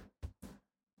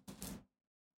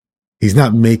 He's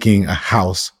not making a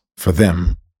house for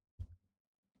them.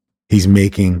 He's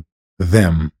making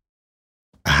them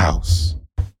a house.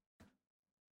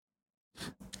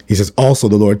 He says, also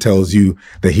the Lord tells you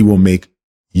that he will make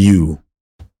you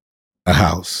a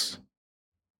house.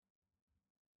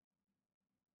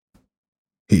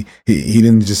 He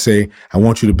didn't just say, I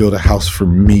want you to build a house for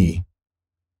me.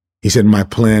 He said, my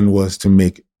plan was to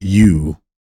make you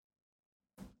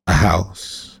a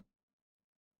house.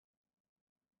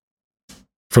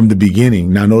 From the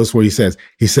beginning. Now notice what he says.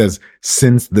 He says,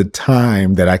 since the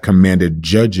time that I commanded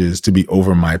judges to be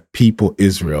over my people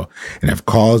Israel, and have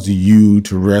caused you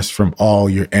to rest from all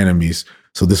your enemies.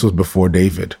 So this was before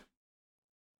David.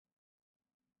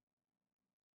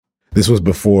 This was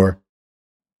before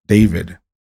David.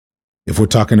 If we're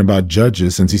talking about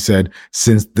judges, since he said,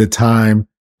 since the time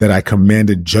that I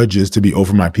commanded judges to be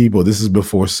over my people. This is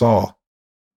before Saul.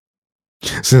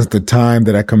 Since the time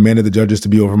that I commanded the judges to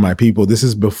be over my people, this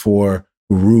is before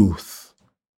Ruth.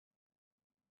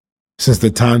 Since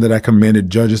the time that I commanded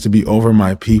judges to be over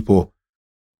my people,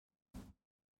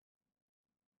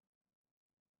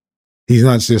 he's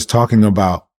not just talking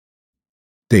about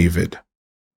David.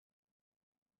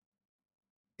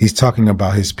 He's talking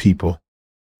about his people.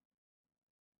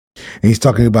 And he's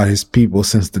talking about his people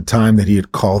since the time that he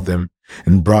had called them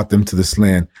and brought them to this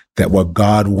land, that what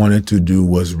God wanted to do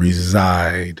was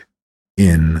reside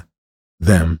in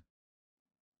them.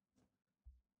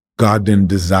 God didn't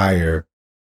desire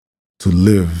to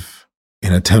live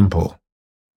in a temple.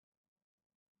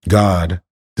 God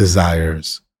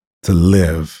desires to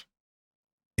live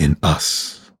in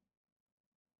us.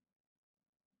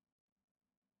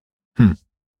 I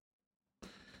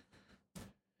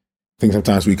think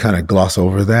sometimes we kind of gloss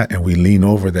over that and we lean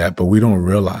over that, but we don't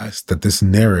realize that this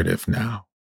narrative now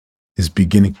is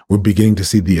we're beginning to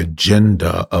see the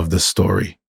agenda of the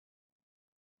story.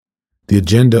 The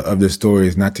agenda of the story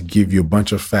is not to give you a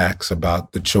bunch of facts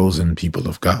about the chosen people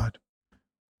of God.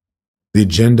 The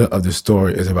agenda of the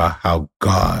story is about how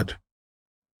God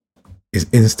is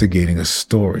instigating a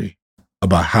story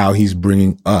about how he's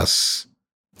bringing us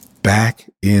back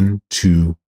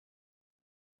into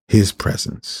his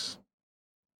presence,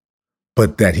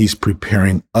 but that he's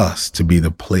preparing us to be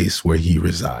the place where he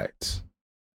resides.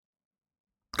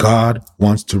 God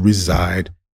wants to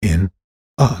reside in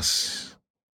us.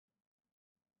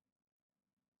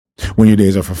 When your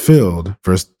days are fulfilled,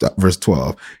 verse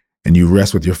 12, and you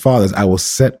rest with your fathers, I will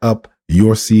set up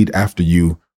your seed after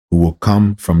you, who will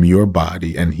come from your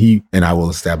body, and I will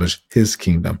establish his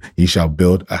kingdom. He shall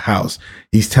build a house.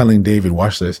 He's telling David,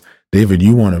 watch this, David,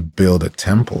 you want to build a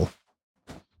temple,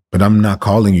 but I'm not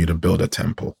calling you to build a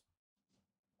temple.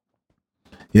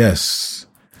 Yes,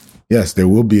 there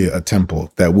will be a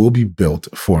temple that will be built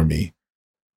for me,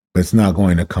 but it's not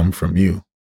going to come from you.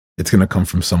 It's going to come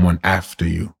from someone after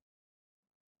you.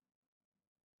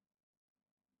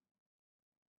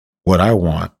 What I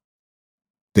want,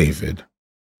 David,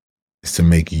 is to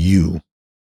make you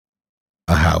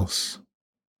a house.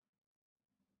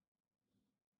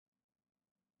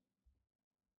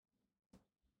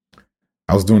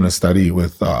 I was doing a study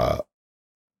with our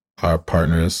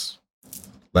partners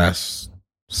last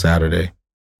Saturday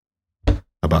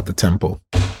about the temple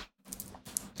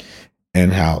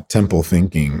and how temple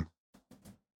thinking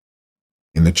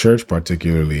in the church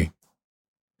particularly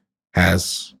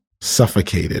has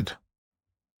suffocated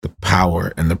the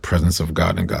power and the presence of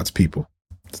God and God's people.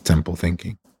 It's temple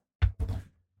thinking.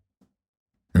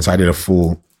 And so I did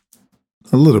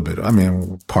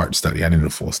part study. I didn't do a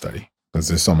full study because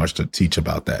there's so much to teach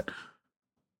about that.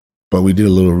 But we did a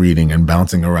little reading and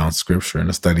bouncing around scripture and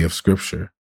a study of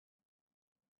scripture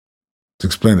to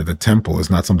explain that the temple is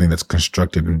not something that's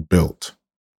constructed and built,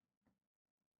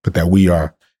 but that we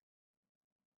are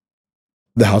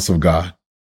the house of God,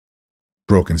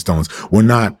 broken stones. We're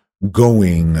not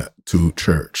going to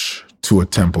church, to a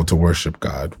temple to worship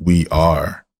God. We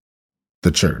are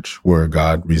the church where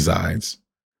God resides.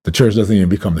 The church doesn't even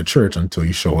become the church until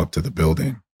you show up to the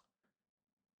building.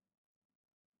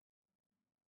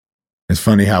 It's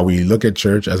funny how we look at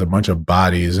church as a bunch of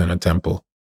bodies in a temple,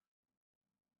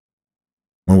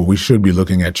 when what we should be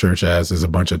looking at church as is a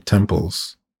bunch of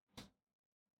temples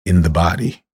in the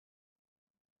body.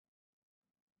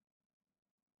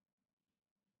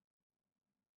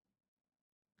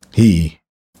 He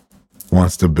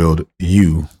wants to build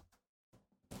you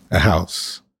a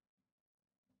house.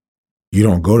 You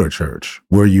don't go to church.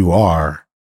 Where you are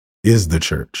is the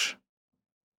church.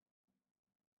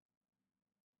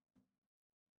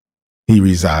 He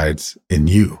resides in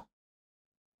you.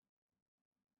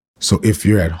 So if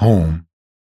you're at home,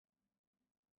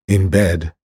 in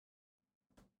bed,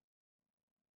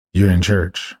 you're in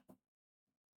church.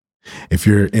 If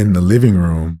you're in the living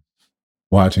room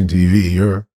watching TV,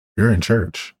 you're in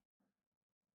church.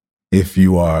 If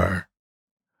you are,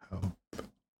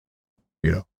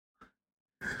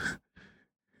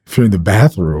 if you're in the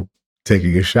bathroom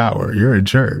taking a shower, you're in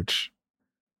church.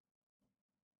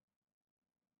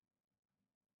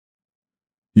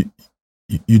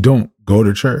 You don't go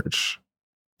to church.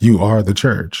 You are the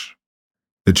church.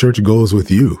 The church goes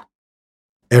with you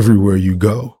everywhere you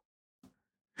go.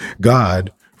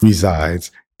 God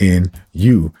resides in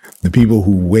you. The people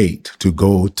who wait to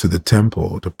go to the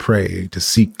temple, to pray, to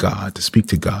seek God, to speak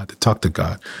to God, to talk to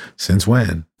God. Since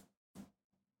when?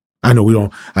 I know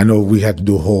we have to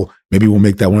do maybe we'll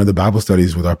make that one of the Bible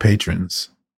studies with our patrons.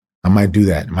 I might do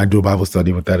that. I might do a Bible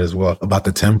study with that as well, about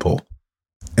the temple.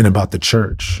 and about the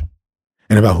church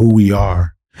and about who we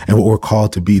are and what we're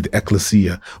called to be, the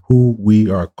ecclesia, who we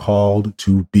are called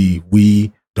to be.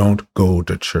 We don't go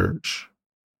to church.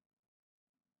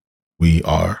 We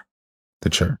are the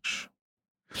church.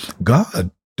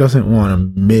 God doesn't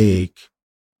want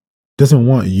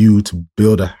you to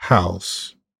build a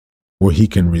house where he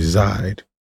can reside.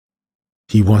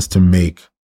 He wants to make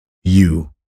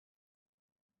you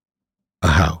a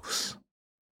house.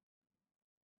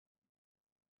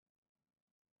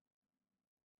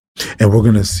 And we're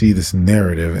going to see this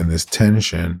narrative and this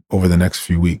tension over the next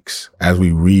few weeks as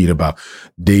we read about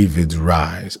David's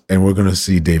rise, and we're going to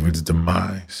see David's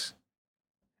demise.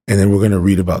 And then we're going to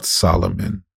read about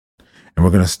Solomon, and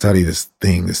we're going to study this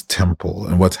thing, this temple,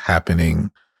 and what's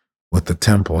happening with the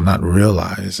temple, not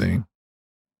realizing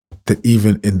that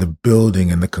even in the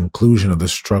building and the conclusion of the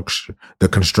structure, the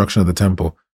construction of the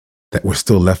temple, that we're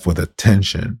still left with a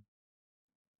tension.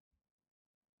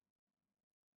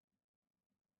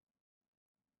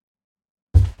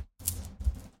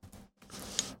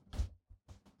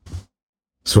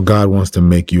 So God wants to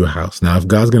make you a house. Now, if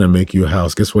God's going to make you a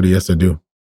house, guess what he has to do?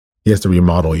 He has to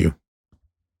remodel you.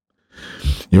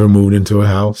 You ever moved into a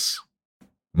house?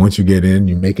 Once you get in,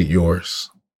 you make it yours.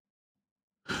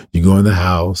 You go in the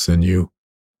house and you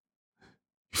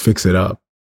fix it up.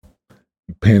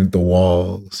 You paint the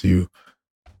walls. You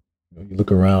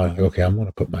look around. Okay, I'm going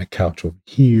to put my couch over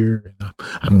here. And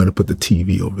I'm going to put the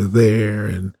TV over there.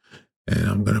 And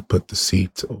I'm going to put the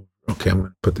seats over. Okay, I'm going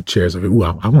to put the chairs over here. Ooh,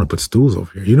 I want to put stools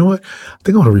over here. You know what? I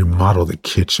think I want to remodel the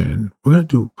kitchen. We're going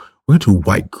to do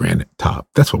white granite top.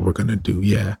 That's what we're going to do.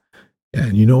 Yeah.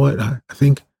 And you know what? I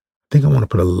think I want to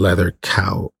put a leather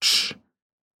couch.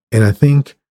 And I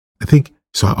think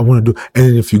so I want to do, and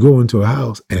then if you go into a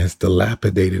house and it's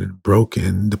dilapidated and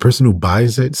broken, the person who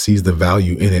buys it sees the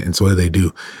value in it. And so what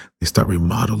do? They start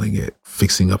remodeling it,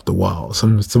 fixing up the walls.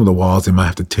 Some of the walls they might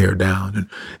have to tear down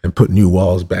and put new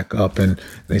walls back up, and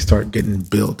they start getting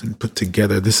built and put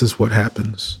together. This is what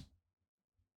happens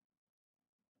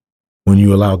when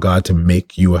you allow God to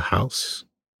make you a house.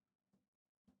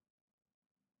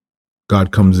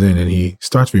 God comes in and he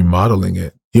starts remodeling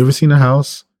it. You ever seen a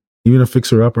house? Even a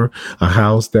fixer-upper, a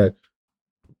house that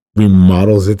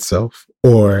remodels itself,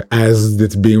 or as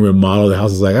it's being remodeled, the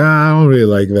house is like, I don't really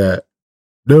like that.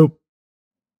 Nope.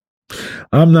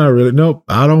 I'm not really, nope,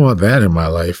 I don't want that in my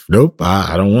life. Nope,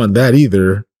 I don't want that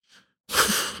either.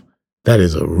 That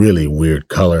is a really weird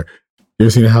color. You ever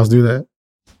seen a house do that?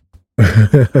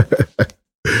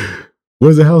 What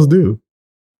does the house do?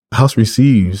 The house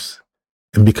receives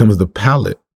and becomes the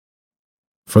palette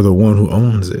for the one who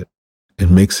owns it.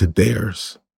 And makes it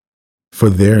theirs for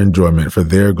their enjoyment, for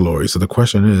their glory. So the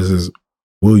question is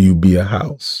will you be a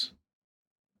house?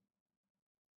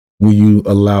 Will you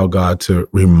allow God to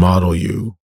remodel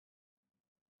you,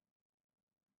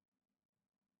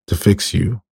 to fix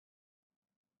you,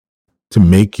 to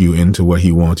make you into what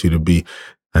he wants you to be?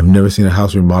 I've never seen a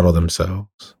house remodel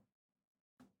themselves.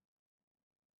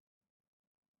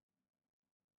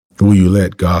 Will you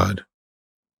let God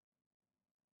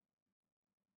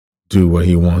do what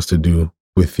he wants to do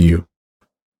with you?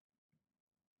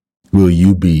 Will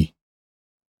you be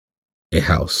a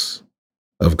house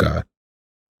of God?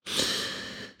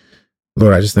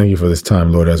 Lord, I just thank you for this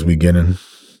time, Lord, as we get into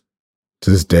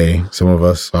this day. Some of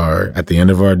us are at the end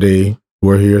of our day.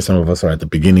 We're here. Some of us are at the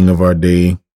beginning of our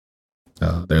day.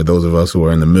 There are those of us who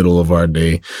are in the middle of our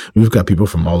day. We've got people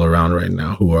from all around right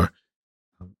now who are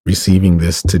receiving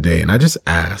this today. And I just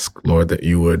ask, Lord, that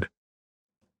you would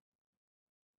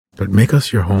make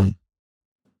us your home.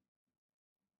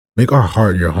 Make our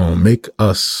heart your home. Make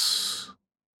us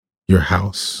your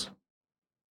house.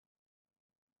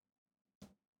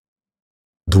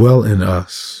 Dwell in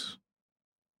us.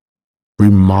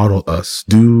 Remodel us.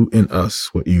 Do in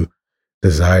us what you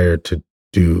desire to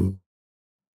do.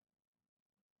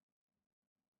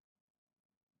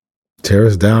 Tear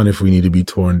us down if we need to be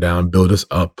torn down. Build us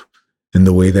up in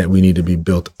the way that we need to be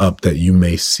built up, that you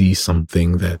may see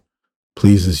something that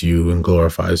pleases you and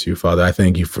glorifies you. Father, I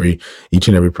thank you for each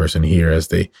and every person here as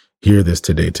they hear this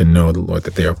today, to know, the Lord,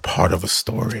 that they are part of a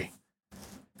story.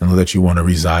 And Lord, that you want to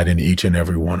reside in each and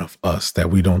every one of us,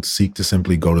 that we don't seek to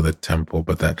simply go to the temple,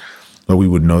 but that, Lord, we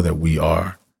would know that we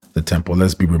are the temple.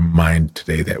 Let's be reminded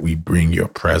today that we bring your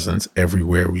presence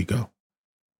everywhere we go.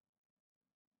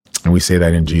 And we say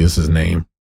that in Jesus' name.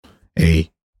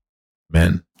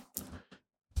 Amen.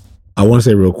 I want to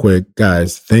say real quick,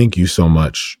 guys, thank you so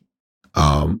much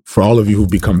for all of you who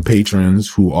become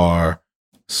patrons, who are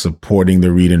supporting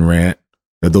the Read and Rant.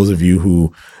 That those of you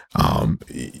who,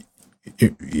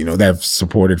 that have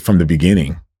supported from the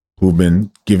beginning. who've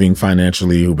been giving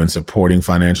financially, who've been supporting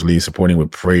financially, supporting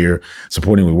with prayer,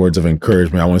 supporting with words of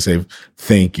encouragement. I want to say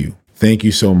thank you. Thank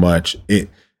you so much.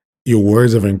 Your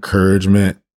words of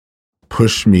encouragement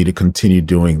push me to continue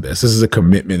doing this. This is a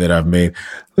commitment that I've made.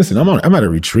 Listen, I'm at a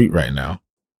retreat right now.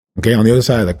 Okay. On the other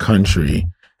side of the country,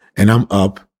 and I'm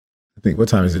up. I think, what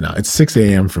time is it now? It's 6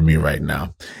 a.m. for me right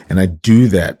now. And I do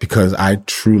that because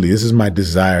this is my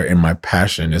desire and my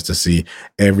passion, is to see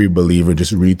every believer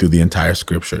just read through the entire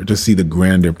scripture, to see the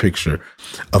grander picture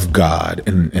of God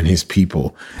and his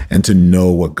people, and to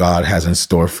know what God has in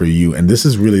store for you. And this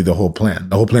is really the whole plan.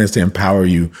 The whole plan is to empower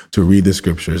you to read the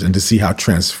scriptures and to see how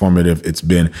transformative it's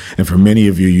been. And for many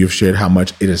of you, you've shared how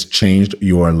much it has changed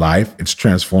your life. It's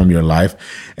transformed your life.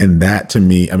 And that, to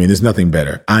me, I mean, there's nothing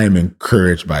better. I am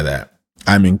encouraged by that.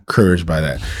 I'm encouraged by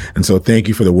that. And so thank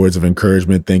you for the words of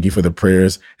encouragement. Thank you for the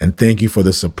prayers, and thank you for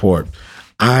the support.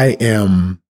 I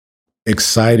am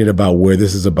excited about where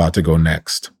this is about to go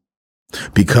next,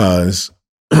 because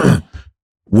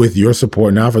with your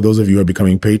support now, for those of you who are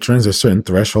becoming patrons, there's certain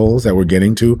thresholds that we're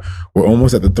getting to. We're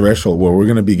almost at the threshold where we're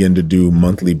going to begin to do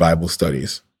monthly Bible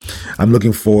studies. I'm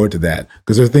looking forward to that,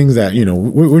 because there are things that,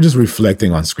 we're just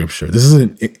reflecting on scripture. This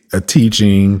isn't a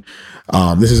teaching.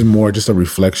 This is more just a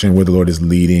reflection where the Lord is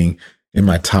leading in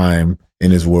my time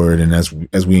in his word, and as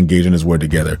we engage in his word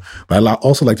together. But I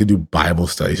also like to do Bible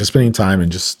studies, just spending time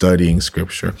and just studying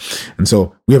scripture. And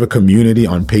so we have a community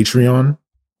on Patreon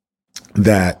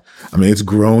that, it's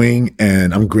growing,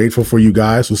 and I'm grateful for you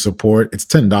guys who support. It's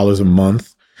 $10 a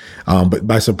month. But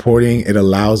by supporting, it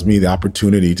allows me the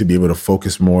opportunity to be able to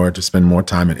focus more, to spend more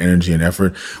time and energy and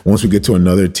effort. Once we get to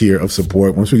another tier of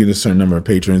support, once we get a certain number of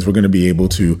patrons, we're going to be able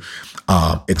to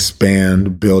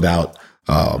expand, build out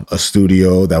a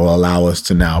studio that will allow us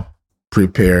to now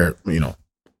prepare,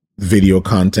 video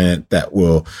content that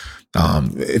will,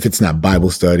 if it's not Bible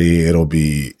study, it'll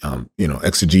be,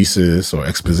 exegesis or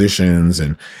expositions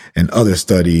and other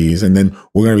studies. And then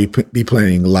we're going to be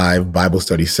planning live Bible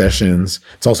study sessions.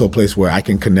 It's also a place where I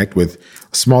can connect with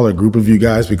a smaller group of you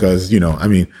guys, because,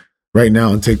 right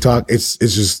now on TikTok,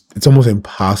 it's almost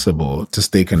impossible to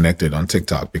stay connected on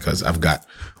TikTok, because I've got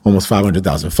almost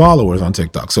 500,000 followers on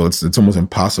TikTok. So it's almost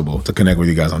impossible to connect with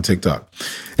you guys on TikTok.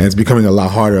 And it's becoming a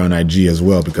lot harder on IG as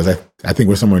well, because I think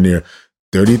we're somewhere near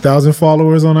 30,000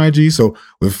 followers on IG. So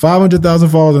with 500,000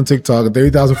 followers on TikTok and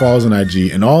 30,000 followers on IG,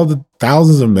 and all the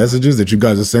thousands of messages that you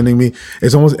guys are sending me,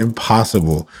 it's almost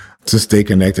impossible to stay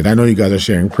connected. I know you guys are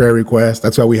sharing prayer requests.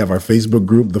 That's why we have our Facebook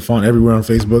group, The Font Everywhere on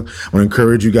Facebook. I want to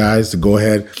encourage you guys to go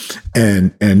ahead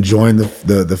and join the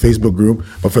Facebook group.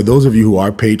 But for those of you who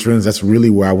are patrons, that's really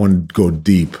where I want to go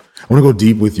deep. I want to go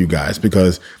deep with you guys,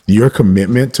 because your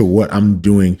commitment to what I'm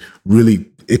doing really,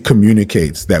 it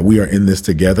communicates that we are in this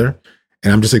together.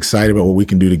 And I'm just excited about what we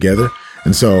can do together.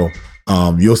 And so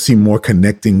you'll see more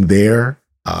connecting there,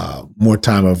 more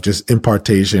time of just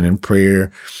impartation and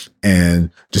prayer,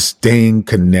 and just staying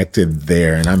connected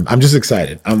there. And I'm just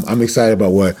excited. I'm excited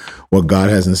about what God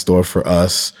has in store for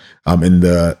us in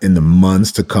the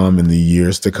months to come, in the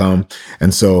years to come.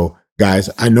 And so, guys,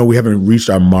 I know we haven't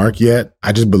reached our mark yet.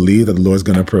 I just believe that the Lord's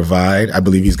going to provide. I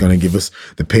believe he's going to give us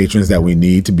the patrons that we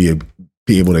need to be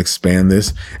able to expand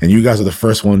this. And you guys are the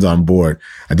first ones on board.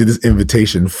 I did this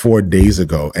invitation 4 days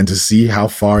ago, and to see how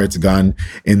far it's gone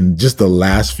in just the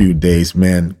last few days,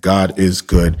 man, God is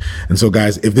good. And so,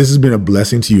 guys, if this has been a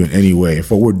blessing to you in any way, if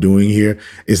what we're doing here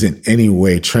is in any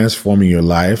way transforming your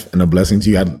life and a blessing to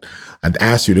you, I'd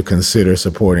ask you to consider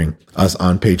supporting us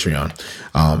on Patreon.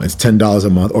 It's $10 a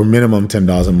month, or minimum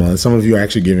 $10 a month. Some of you are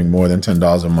actually giving more than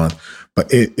 $10 a month,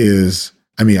 but it is,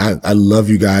 I love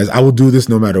you guys. I will do this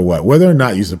no matter what. Whether or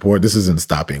not you support, this isn't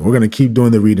stopping. We're going to keep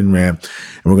doing the read and rant,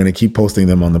 and we're going to keep posting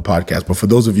them on the podcast. But for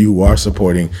those of you who are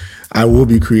supporting, I will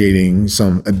be creating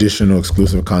some additional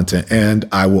exclusive content, and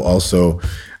I will also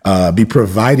be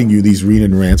providing you these read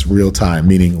and rants real time,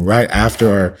 meaning right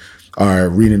after our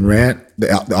read and rant,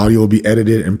 the audio will be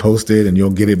edited and posted, and you'll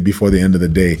get it before the end of the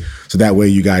day. So that way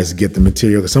you guys get the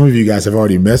material. Because some of you guys have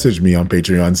already messaged me on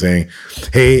Patreon saying,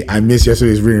 hey, I missed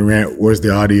yesterday's read and rant. Where's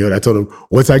the audio? And I told them,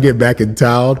 once I get back in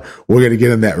town, we're going to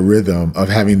get in that rhythm of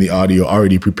having the audio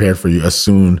already prepared for you as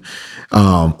soon,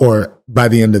 or by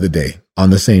the end of the day,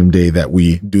 on the same day that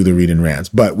we do the read and rants.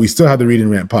 But we still have the read and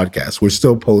rant podcast. We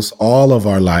still post all of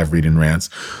our live read and rants.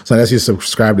 So I'd ask you to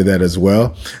subscribe to that as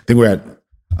well. I think we're at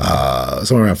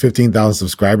somewhere around 15,000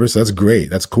 subscribers. So that's great.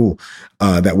 That's cool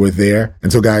that we're there.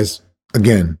 And so, guys,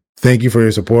 again, thank you for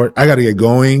your support. I got to get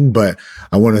going, but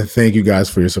I want to thank you guys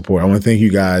for your support. I want to thank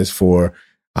you guys for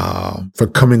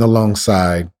coming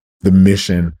alongside the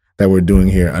mission that we're doing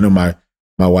here. I know my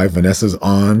wife Vanessa's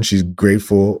on. She's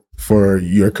grateful for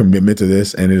your commitment to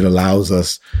this, and it allows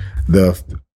us the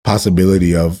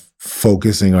possibility of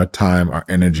focusing our time, our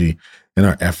energy, and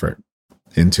our effort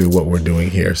into what we're doing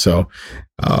here. So,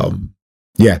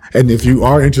 yeah. And if you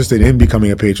are interested in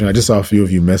becoming a patron, I just saw a few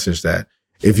of you message that.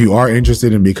 If you are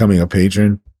interested in becoming a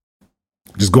patron,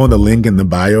 just go on the link in the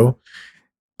bio.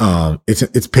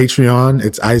 It's Patreon.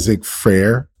 It's Isaac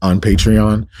Frere on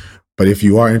Patreon. But if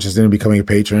you are interested in becoming a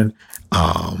patron,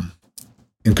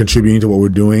 and contributing to what we're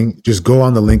doing, just go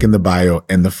on the link in the bio.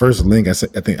 And the first link,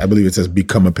 I believe it says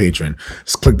become a patron.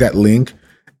 Just click that link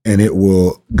and it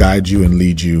will guide you and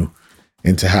lead you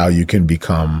into how you can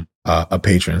become a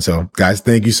patron. So guys,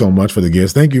 thank you so much for the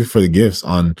gifts. Thank you for the gifts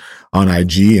on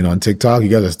IG and on TikTok. You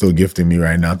guys are still gifting me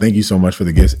right now. Thank you so much for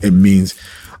the gifts. It means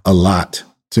a lot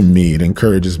to me. It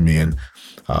encourages me and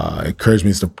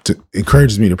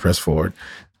encourages me to press forward.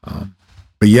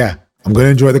 But yeah, I'm going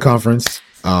to enjoy the conference.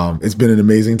 It's been an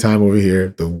amazing time over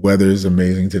here. The weather is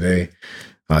amazing today.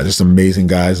 Just amazing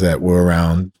guys that were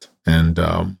around. And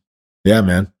yeah,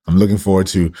 man, I'm looking forward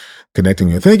to connecting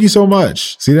with you. Thank you so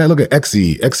much. See that? Look at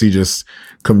Exy. Exy just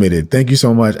committed. Thank you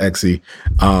so much, Exy.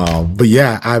 But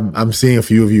yeah, I'm seeing a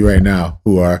few of you right now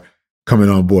who are coming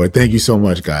on board. Thank you so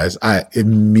much, guys. It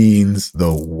means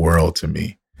the world to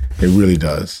me. It really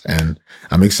does. And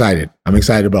I'm excited. I'm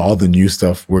excited about all the new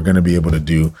stuff we're going to be able to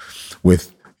do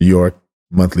with your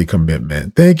monthly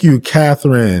commitment. Thank you,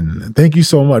 Catherine. Thank you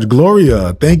so much.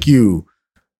 Gloria, thank you.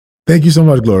 Thank you so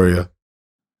much, Gloria.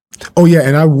 Oh yeah,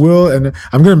 and I'm going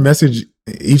to message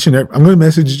I'm going to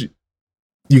message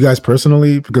you guys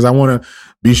personally because I want to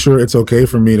be sure it's okay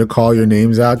for me to call your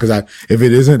names out, because if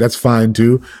it isn't, that's fine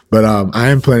too. But I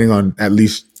am planning on at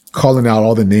least calling out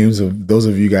all the names of those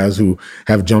of you guys who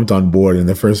have jumped on board in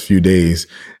the first few days.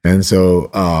 And so,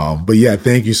 but yeah,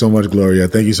 thank you so much, Gloria.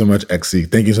 Thank you so much, Exy.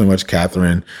 Thank you so much,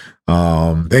 Catherine.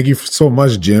 Thank you so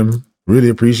much, Jim. Really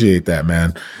appreciate that,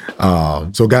 man.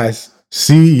 So guys,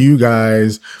 see you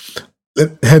guys.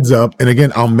 Heads up. And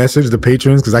again, I'll message the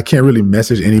patrons because I can't really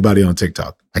message anybody on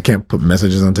TikTok. I can't put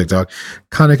messages on TikTok.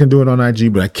 Kind of can do it on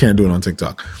IG, but I can't do it on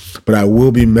TikTok. But I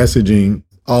will be messaging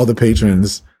all the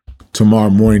patrons tomorrow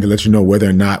morning to let you know whether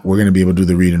or not we're going to be able to do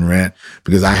the read and rant,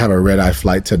 because I have a red eye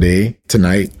flight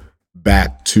tonight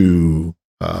back to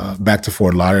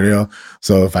Fort Lauderdale.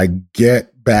 So if I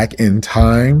get back in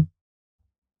time,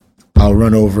 I'll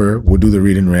run over, we'll do the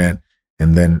read and rant,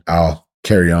 and then I'll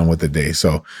carry on with the day.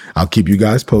 So I'll keep you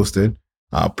guys posted.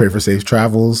 I'll pray for safe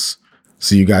travels.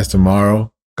 See you guys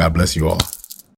tomorrow. God bless you all.